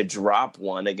manage to drop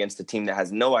one against a team that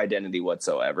has no identity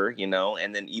whatsoever,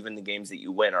 and then even the games that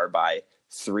you win are by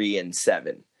 3 and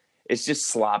 7. It's just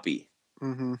sloppy.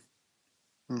 Mm-hmm.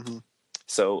 Mm-hmm.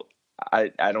 So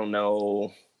I don't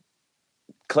know.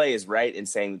 Clay is right in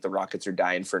saying that the Rockets are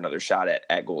dying for another shot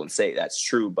at Golden State. That's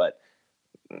true, but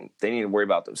they need to worry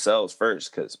about themselves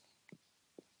first because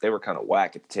they were kind of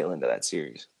whack at the tail end of that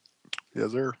series.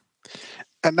 Yes, sir.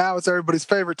 And now it's everybody's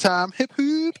favorite time, hip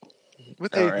hoop.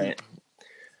 With all right.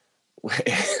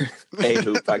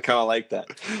 A-hoop, I kind of like that.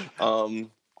 All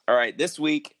right, this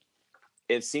week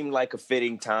it seemed like a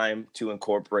fitting time to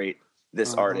incorporate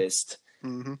this artist,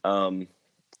 the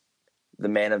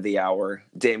man of the hour,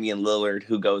 Damian Lillard,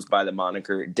 who goes by the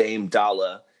moniker Dame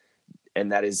Dolla,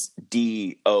 and that is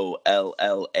D-O-L-L-A,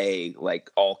 like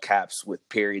all caps with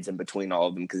periods in between all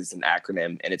of them because it's an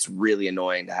acronym, and it's really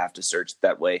annoying to have to search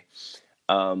that way.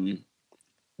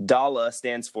 Dolla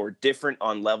stands for different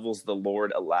on levels the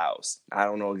Lord allows. I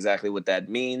don't know exactly what that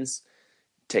means.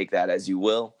 Take that as you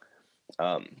will.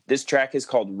 This track is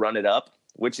called Run It Up,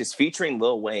 which is featuring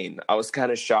Lil Wayne. I was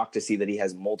kind of shocked to see that he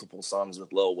has multiple songs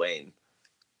with Lil Wayne.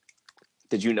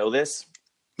 Did you know this?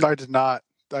 I did not.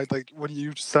 When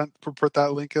you put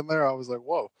that link in there, I was like,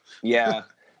 whoa. Yeah.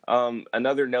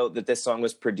 Another note that this song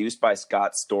was produced by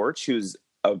Scott Storch, who's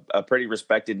a pretty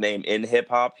respected name in hip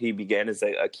hop. He began as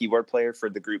a keyboard player for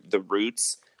the group The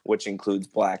Roots, which includes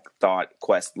Black Thought,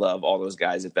 Questlove, all those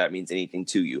guys, if that means anything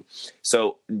to you.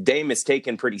 So Dame is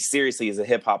taken pretty seriously as a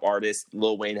hip hop artist.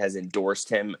 Lil Wayne has endorsed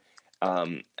him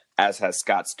as has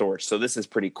Scott Storch. So this is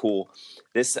pretty cool.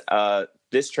 This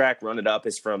track, Run It Up,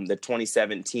 is from the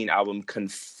 2017 album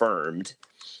Confirmed.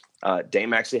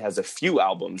 Dame actually has a few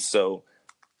albums, so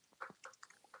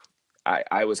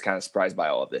I was kind of surprised by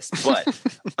all of this. But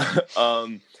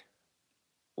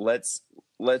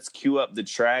let's cue up the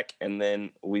track, and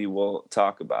then we will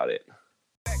talk about it.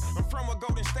 I'm from a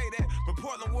Golden State but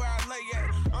Portland where I lay at.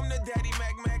 I'm the daddy,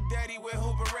 Mac daddy with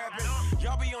Hooper rapping.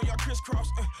 Y'all be on your crisscross,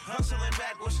 hustling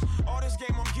backwards. All this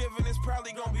game I'm giving is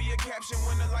probably gonna be a caption.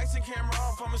 When the lights and camera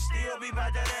off, I'ma still be by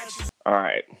that action. All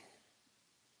right.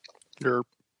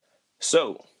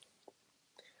 So,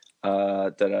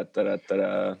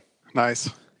 Nice.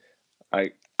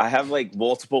 I have like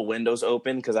multiple windows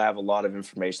open because I have a lot of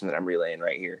information that I'm relaying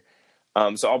right here.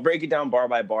 So I'll break it down bar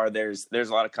by bar. There's a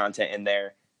lot of content in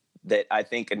there that I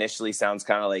think initially sounds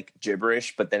kind of like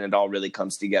gibberish, but then it all really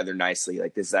comes together nicely.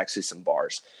 Like this is actually some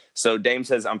bars. So Dame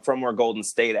says, I'm from where Golden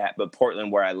State at, but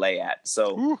Portland where I lay at.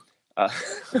 So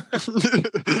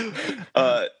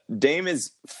Dame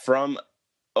is from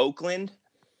Oakland,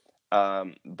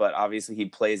 but obviously he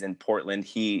plays in Portland.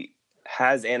 He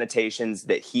has annotations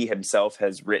that he himself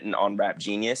has written on Rap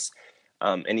Genius.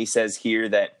 And he says here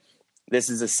that this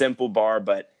is a simple bar,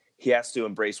 but he has to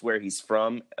embrace where he's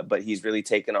from, but he's really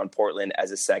taken on Portland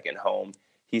as a second home.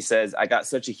 He says, I got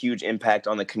such a huge impact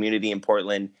on the community in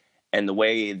Portland, and the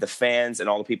way the fans and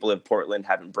all the people of Portland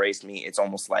have embraced me, it's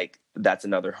almost like that's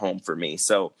another home for me.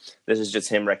 So this is just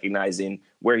him recognizing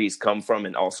where he's come from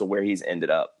and also where he's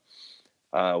ended up,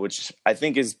 which I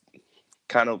think is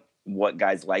kind of what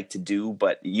guys like to do,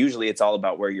 but usually it's all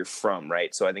about where you're from,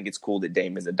 right? So I think it's cool that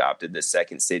Dame has adopted this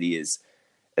second city as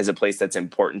a place that's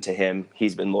important to him.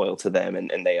 He's been loyal to them,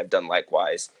 and they have done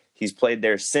likewise. He's played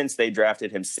there since they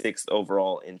drafted him 6th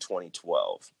overall in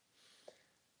 2012.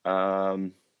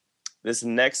 This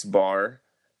next bar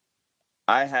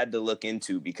I had to look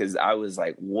into because I was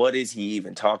like, what is he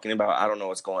even talking about? I don't know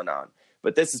what's going on.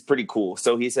 But this is pretty cool.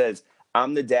 So he says,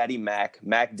 I'm the daddy Mac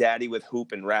daddy with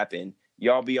hoop and rapping.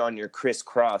 Y'all be on your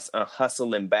crisscross,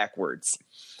 hustling backwards.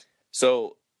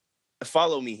 So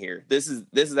follow me here. This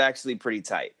is actually pretty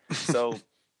tight. So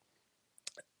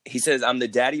he says, I'm the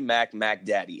daddy Mac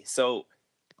daddy. So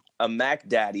a Mac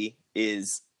daddy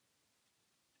is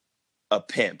a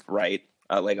pimp, right?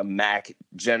 Like a Mac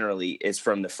generally is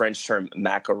from the French term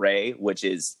macare, which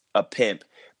is a pimp,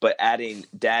 but adding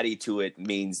daddy to it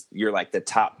means you're like the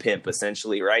top pimp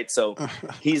essentially, right? So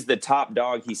he's the top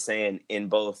dog, he's saying, in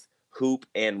both hoop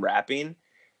and rapping.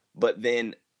 But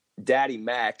then Daddy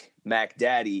Mac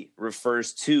Daddy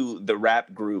refers to the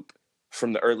rap group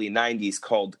from the early 90s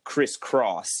called Criss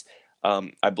Cross.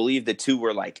 I believe the two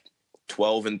were like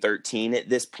 12 and 13 at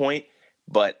this point,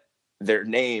 but their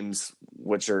names,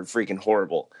 which are freaking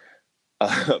horrible,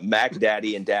 Mac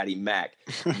Daddy and Daddy Mac,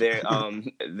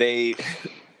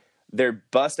 their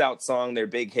bust out song, their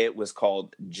big hit was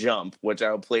called Jump, which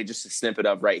I'll play just a snippet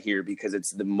of right here because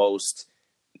it's the most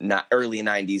not early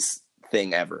 90s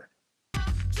thing ever.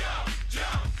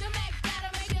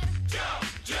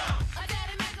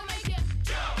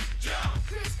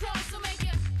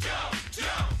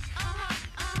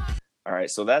 All right,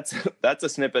 so that's a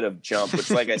snippet of Jump,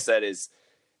 which, like I said, is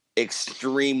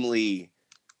extremely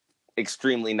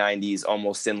 90s,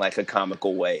 almost in like a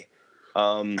comical way.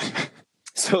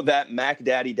 So that Mac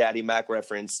Daddy, Daddy Mac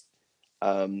reference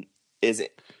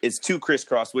is to Criss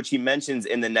Cross, which he mentions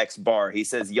in the next bar. He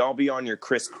says, y'all be on your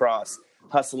crisscross,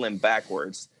 hustling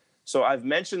backwards. So I've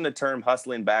mentioned the term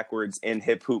hustling backwards in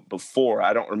hip hop before.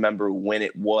 I don't remember when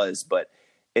it was, but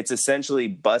it's essentially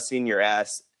busting your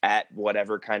ass at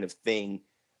whatever kind of thing,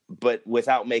 but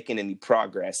without making any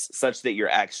progress, such that you're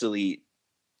actually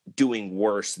doing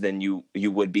worse than you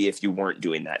would be if you weren't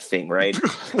doing that thing, right?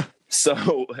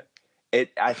 So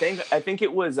I think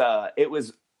it was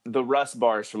the Russ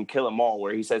bars from Kill 'Em All,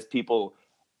 where he says people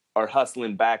are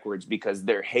hustling backwards because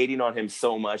they're hating on him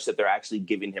so much that they're actually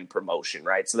giving him promotion,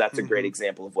 right? So that's a great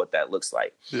example of what that looks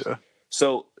like. Yeah.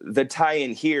 So the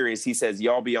tie-in here is he says,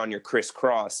 y'all be on your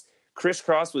crisscross. Criss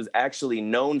Cross was actually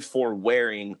known for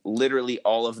wearing literally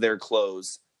all of their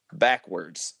clothes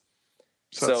backwards.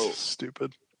 That's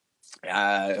stupid.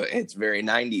 It's very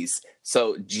 90s.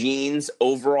 So jeans,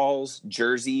 overalls,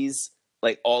 jerseys,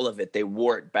 like all of it, they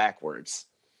wore it backwards.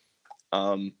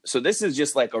 So this is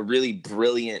just like a really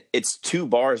brilliant, it's 2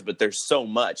 bars, but there's so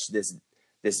much. This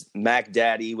Mac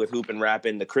Daddy with hoop and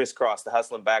rapping, the crisscross, the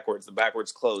hustling backwards, the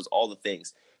backwards clothes, all the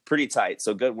things. pretty tight.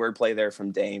 So good wordplay there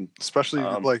from Dame. Especially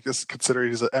just considering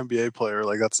he's an NBA player,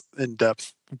 like that's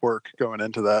in-depth work going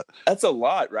into that. That's a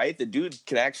lot, right? The dude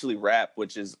can actually rap,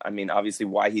 which is, I mean, obviously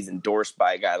why he's endorsed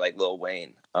by a guy like Lil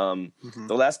Wayne. The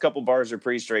last couple bars are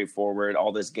pretty straightforward.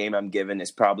 All this game I'm given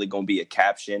is probably going to be a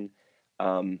caption.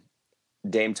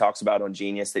 Dame talks about on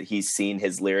Genius that he's seen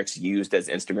his lyrics used as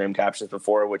Instagram captions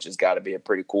before, which has got to be a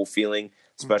pretty cool feeling,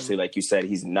 especially like you said,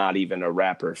 he's not even a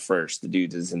rapper first. The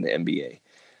dude is in the NBA.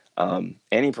 And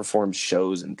he performs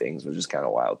shows and things, which is kind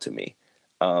of wild to me.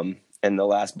 And the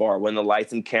last bar, when the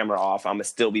lights and camera off, I'm going to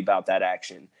still be about that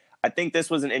action. I think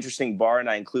this was an interesting bar, and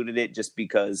I included it just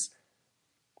because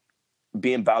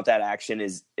being about that action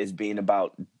is being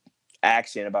about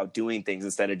action, about doing things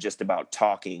instead of just about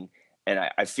talking. And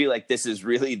I feel like this is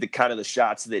really the kind of the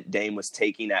shots that Dame was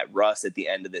taking at Russ at the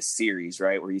end of this series,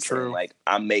 right? Where he's saying, like,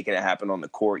 I'm making it happen on the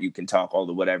court. You can talk all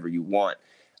the whatever you want.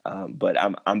 But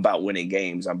I'm about winning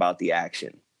games. I'm about the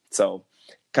action. So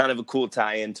kind of a cool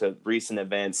tie-in to recent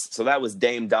events. So that was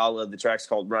Dame Dollar. The track's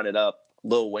called Run It Up.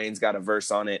 Lil Wayne's got a verse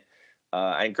on it.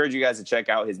 I encourage you guys to check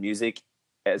out his music.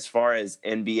 As far as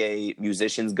NBA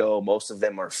musicians go, most of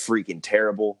them are freaking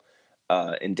terrible.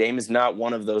 And Dame is not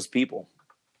one of those people.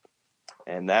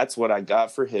 And that's what I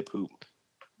got for Hip Hoop.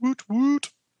 Woot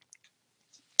woot.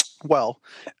 Well,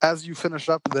 as you finish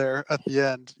up there at the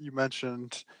end, you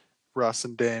mentioned Russ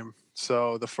and Dame.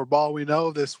 So the For Ball we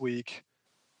know this week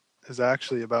is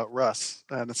actually about Russ.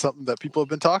 And it's something that people have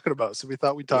been talking about. So we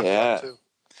thought we'd talk about it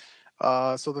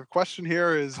too. So the question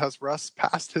here is, has Russ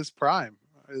passed his prime?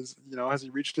 Has he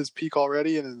reached his peak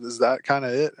already? And is that kind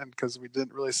of it? And because we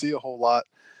didn't really see a whole lot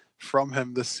from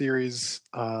him this series,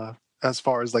 as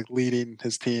far as like leading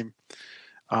his team,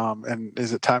 and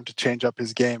is it time to change up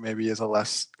his game? Maybe as a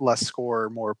less scorer,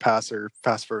 more passer,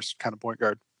 fast first kind of point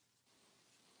guard.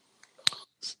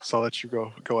 So I'll let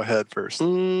you go ahead first.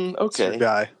 Okay, it's your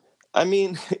guy. I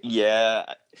mean, yeah,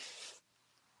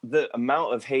 the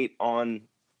amount of hate on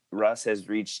Russ has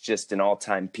reached just an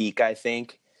all-time peak, I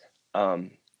think,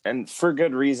 and for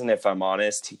good reason. If I'm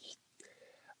honest,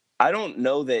 I don't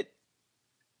know that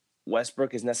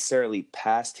Westbrook is necessarily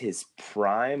past his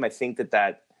prime. I think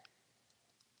that's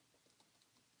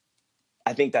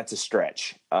a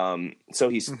stretch. So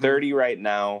he's 30 right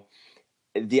now.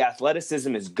 The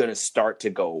athleticism is going to start to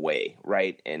go away,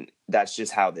 right? And that's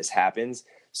just how this happens.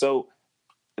 So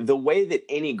the way that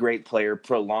any great player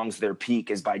prolongs their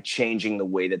peak is by changing the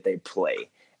way that they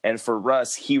play. And for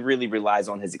Russ, he really relies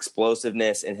on his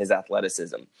explosiveness and his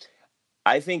athleticism.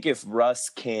 I think if Russ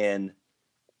can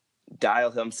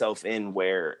dial himself in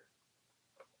where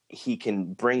he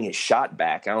can bring his shot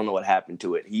back. I don't know what happened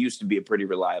to it. He used to be a pretty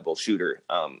reliable shooter,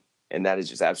 and that has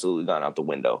just absolutely gone out the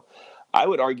window. I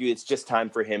would argue it's just time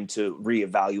for him to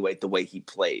reevaluate the way he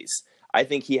plays. I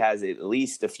think he has at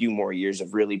least a few more years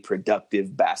of really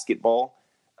productive basketball,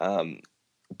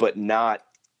 but not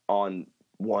on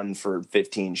 1 for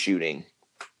 15 shooting.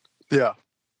 Yeah.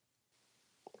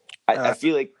 I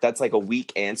feel like that's like a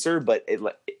weak answer, but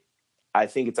I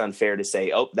think it's unfair to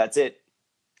say, oh, that's it.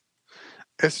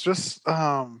 It's just,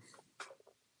 I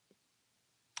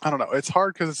don't know. It's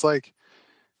hard because it's like,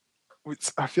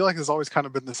 I feel like it's always kind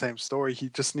of been the same story. He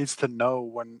just needs to know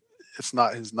when it's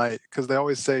not his night, because they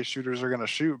always say shooters are going to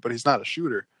shoot, but he's not a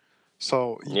shooter.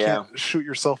 So you can't shoot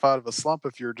yourself out of a slump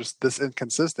if you're just this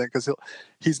inconsistent, because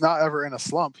he's not ever in a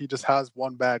slump. He just has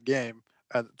one bad game,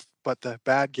 but the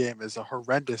bad game is a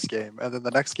horrendous game, and then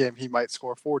the next game he might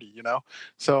score 40,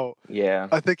 So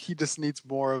I think he just needs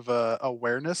more of a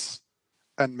awareness,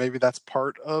 and maybe that's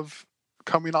part of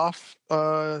coming off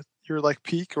your like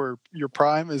peak or your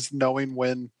prime, is knowing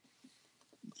when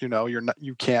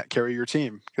you can't carry your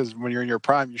team, because when you're in your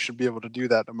prime you should be able to do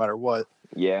that no matter what.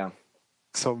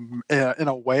 So in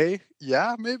a way,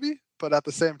 maybe, but at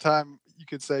the same time you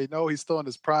could say, no, he's still in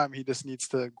his prime. He just needs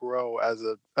to grow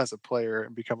as a player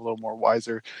and become a little more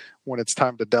wiser when it's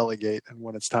time to delegate and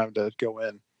when it's time to go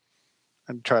in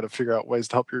and try to figure out ways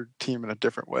to help your team in a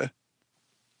different way.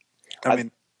 I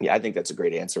think that's a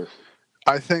great answer.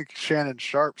 I think Shannon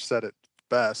Sharp said it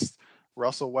best.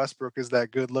 Russell Westbrook is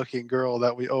that good-looking girl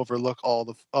that we overlook all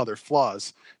the other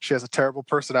flaws. She has a terrible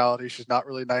personality. She's not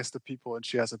really nice to people, and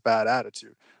she has a bad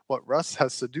attitude. What Russ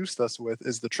has seduced us with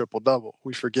is the triple-double.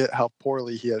 We forget how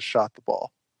poorly he has shot the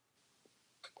ball.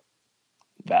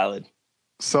 Valid.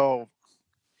 So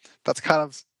that's kind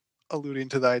of alluding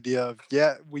to the idea of,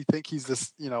 we think he's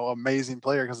this, amazing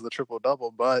player because of the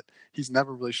triple-double, but he's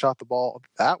never really shot the ball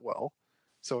that well.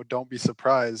 So don't be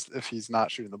surprised if he's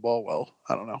not shooting the ball well.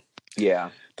 I don't know.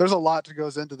 Yeah. There's a lot that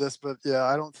goes into this, but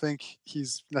I don't think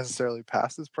he's necessarily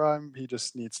past his prime. He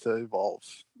just needs to evolve,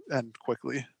 and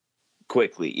quickly.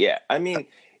 quickly. Yeah. I mean,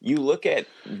 you look at,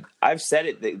 I've said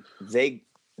it, that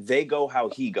they go how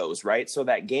he goes, right? So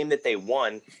that game that they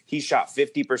won, he shot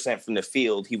 50% from the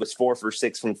field. He was 4 for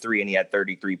 6 from 3, and he had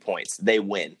 33 points. They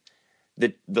win.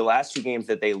 The last 2 games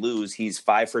that they lose, he's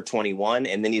 5 for 21,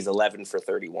 and then he's 11 for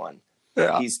 31.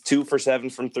 Yeah. He's 2 for 7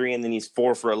 from 3, and then he's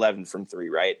 4 for 11 from 3,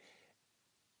 right?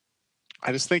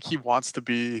 I just think he wants to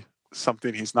be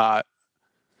something he's not.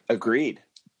 Agreed.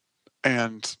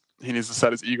 And he needs to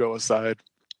set his ego aside.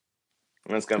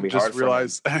 And that's going to be just hard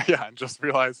realize, for him. Yeah, and just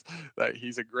realize that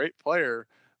he's a great player,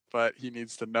 but he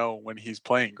needs to know when he's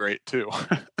playing great too.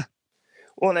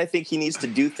 Well, and I think he needs to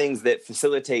do things that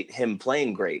facilitate him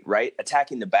playing great, right?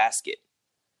 Attacking the basket,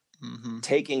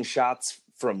 taking shots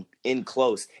from in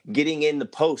close, getting in the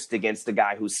post against a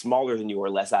guy who's smaller than you or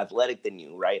less athletic than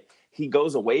you, right? He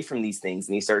goes away from these things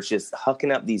and he starts just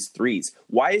hucking up these threes.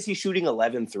 Why is he shooting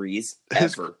 11 threes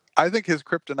ever? I think his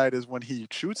kryptonite is when he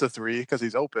shoots a 3 because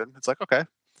he's open. It's like, okay,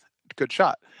 good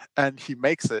shot. And he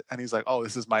makes it and he's like, oh,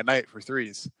 this is my night for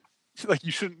threes. Like,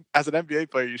 you shouldn't, as an NBA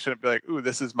player, you shouldn't be like, ooh,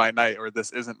 this is my night or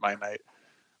this isn't my night.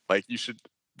 Like, you should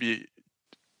be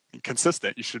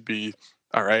consistent. You should be,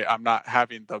 all right, I'm not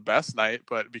having the best night,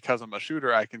 but because I'm a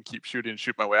shooter, I can keep shooting and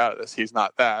shoot my way out of this. He's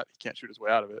not that. He can't shoot his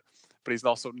way out of it. But he's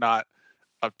also not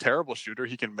a terrible shooter.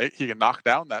 He can knock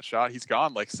down that shot. He's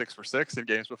gone like 6 for 6 in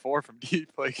games before from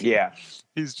deep. Like, yeah,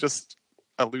 he's just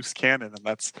a loose cannon,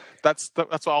 and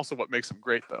that's also what makes him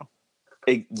great, though.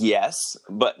 Yes,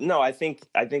 but no, I think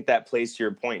that plays to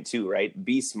your point too, right?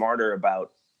 Be smarter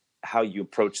about how you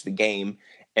approach the game,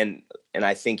 and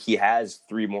I think he has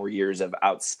 3 more years of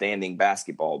outstanding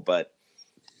basketball. But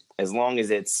as long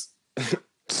as it's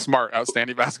smart,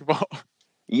 outstanding basketball,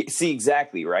 see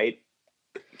exactly right.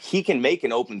 He can make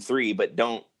an open 3, but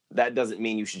that doesn't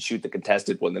mean you should shoot the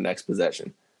contested one the next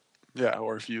possession. Yeah,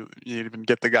 or if you even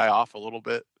get the guy off a little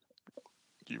bit,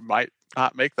 you might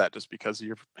not make that just because of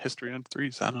your history in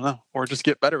threes. I don't know. Or just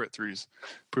get better at threes.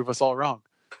 Prove us all wrong.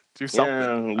 Do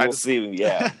something. Yeah, we'll see.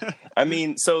 Yeah. I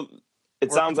mean, so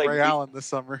it sounds like Ray Allen this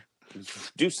summer.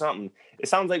 Do something. It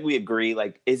sounds like we agree.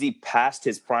 Like, is he past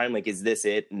his prime? Like, is this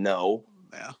it? No.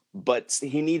 Yeah. But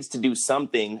he needs to do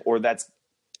something, or that's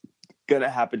going to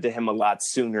happen to him a lot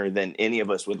sooner than any of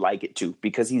us would like it to,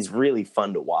 because he's really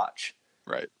fun to watch.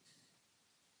 Right.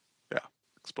 Yeah.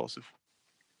 Explosive.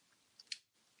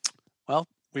 Well,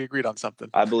 we agreed on something.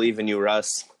 I believe in you,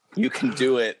 Russ. You can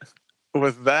do it.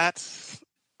 With that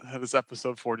is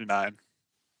episode 49.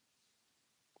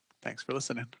 Thanks for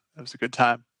listening. It was a good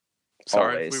time.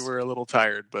 Sorry Always. if we were a little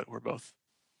tired, but we're both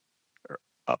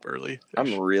up early.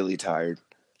 I'm really tired.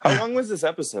 How long was this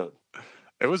episode?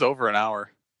 It was over an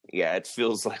hour. Yeah, it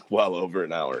feels like well over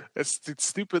an hour. It's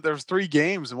stupid. There was 3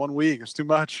 games in 1 week. It's too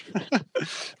much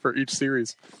for each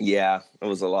series. Yeah, it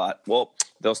was a lot. Well,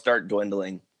 they'll start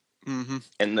dwindling. Mm-hmm.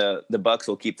 And the Bucks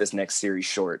will keep this next series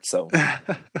short. So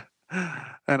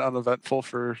and uneventful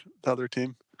for the other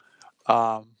team.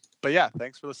 But yeah,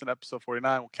 thanks for listening to episode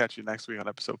 49. We'll catch you next week on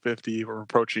episode 50. We're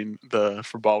approaching the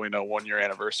For Ball We Know 1-year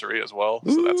anniversary as well.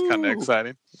 So that's kind of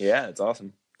exciting. Yeah, it's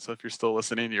awesome. So if you're still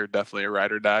listening, you're definitely a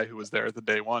ride or die who was there at the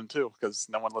day one too, because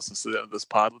no one listens to the end of this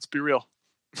pod. Let's be real.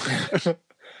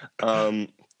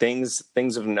 Things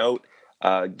of note,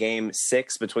 game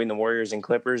 6 between the Warriors and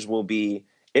Clippers will be,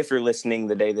 if you're listening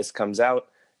the day this comes out,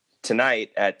 tonight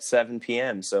at 7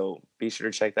 p.m. So be sure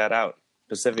to check that out.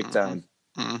 Pacific time.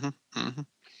 Mm-hmm. Mm-hmm.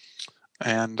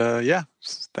 And yeah,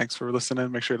 thanks for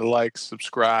listening. Make sure to like,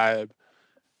 subscribe,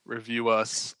 review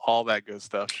us, all that good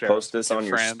stuff. Share Post us on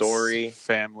your friends, story.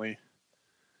 Family,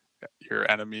 your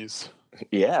enemies.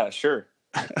 Yeah, sure.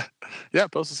 Yeah,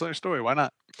 post us on your story. Why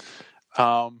not?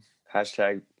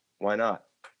 Hashtag why not?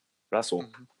 Russell.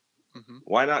 Mm-hmm.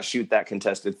 Why not shoot that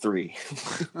contested 3?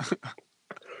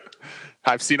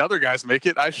 I've seen other guys make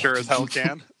it. I sure as hell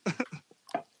can.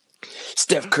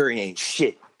 Steph Curry ain't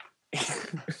shit.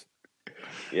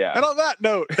 Yeah. And on that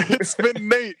note, it's been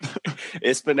Nate.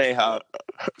 It's been Ahab.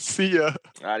 See ya.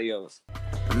 Adios.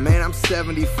 Man, I'm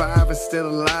 75 and still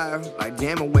alive. Like,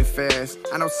 damn, it went fast.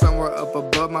 I know somewhere up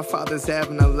above my father's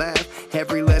having a laugh.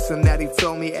 Every lesson that he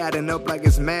told me adding up like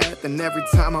it's math. And every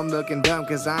time I'm looking dumb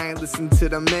cause I ain't listened to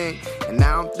the man. And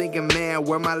now I'm thinking, man,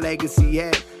 where my legacy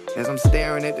at? As I'm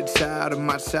staring at the child of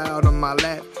my child on my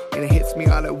lap. and it hits me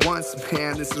all at once,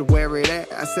 man, this is where it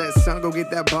at. I said, son, go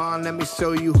get that ball and let me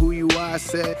show you who you are. I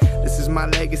said, this is my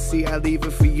legacy, I leave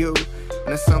it for you.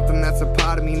 And it's something that's a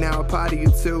part of me now, a part of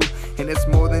you too. And it's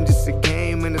more than just a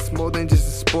game, and it's more than just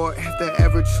a sport. If there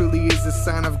ever truly is a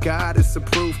sign of God, it's a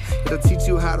proof. It'll teach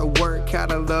you how to work, how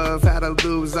to love, how to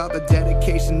lose. All the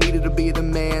dedication needed to be the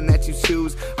man that you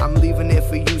choose. I'm leaving it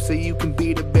for you so you can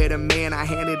be the better man. I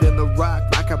handed him the rock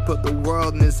like I put the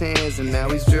world in his hands. And now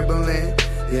he's dribbling,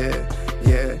 yeah,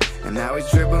 yeah. And now he's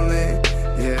dribbling,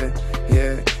 yeah,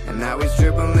 yeah. And now he's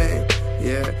dribbling,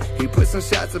 yeah. He put some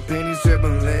shots up and he's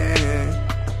dribbling.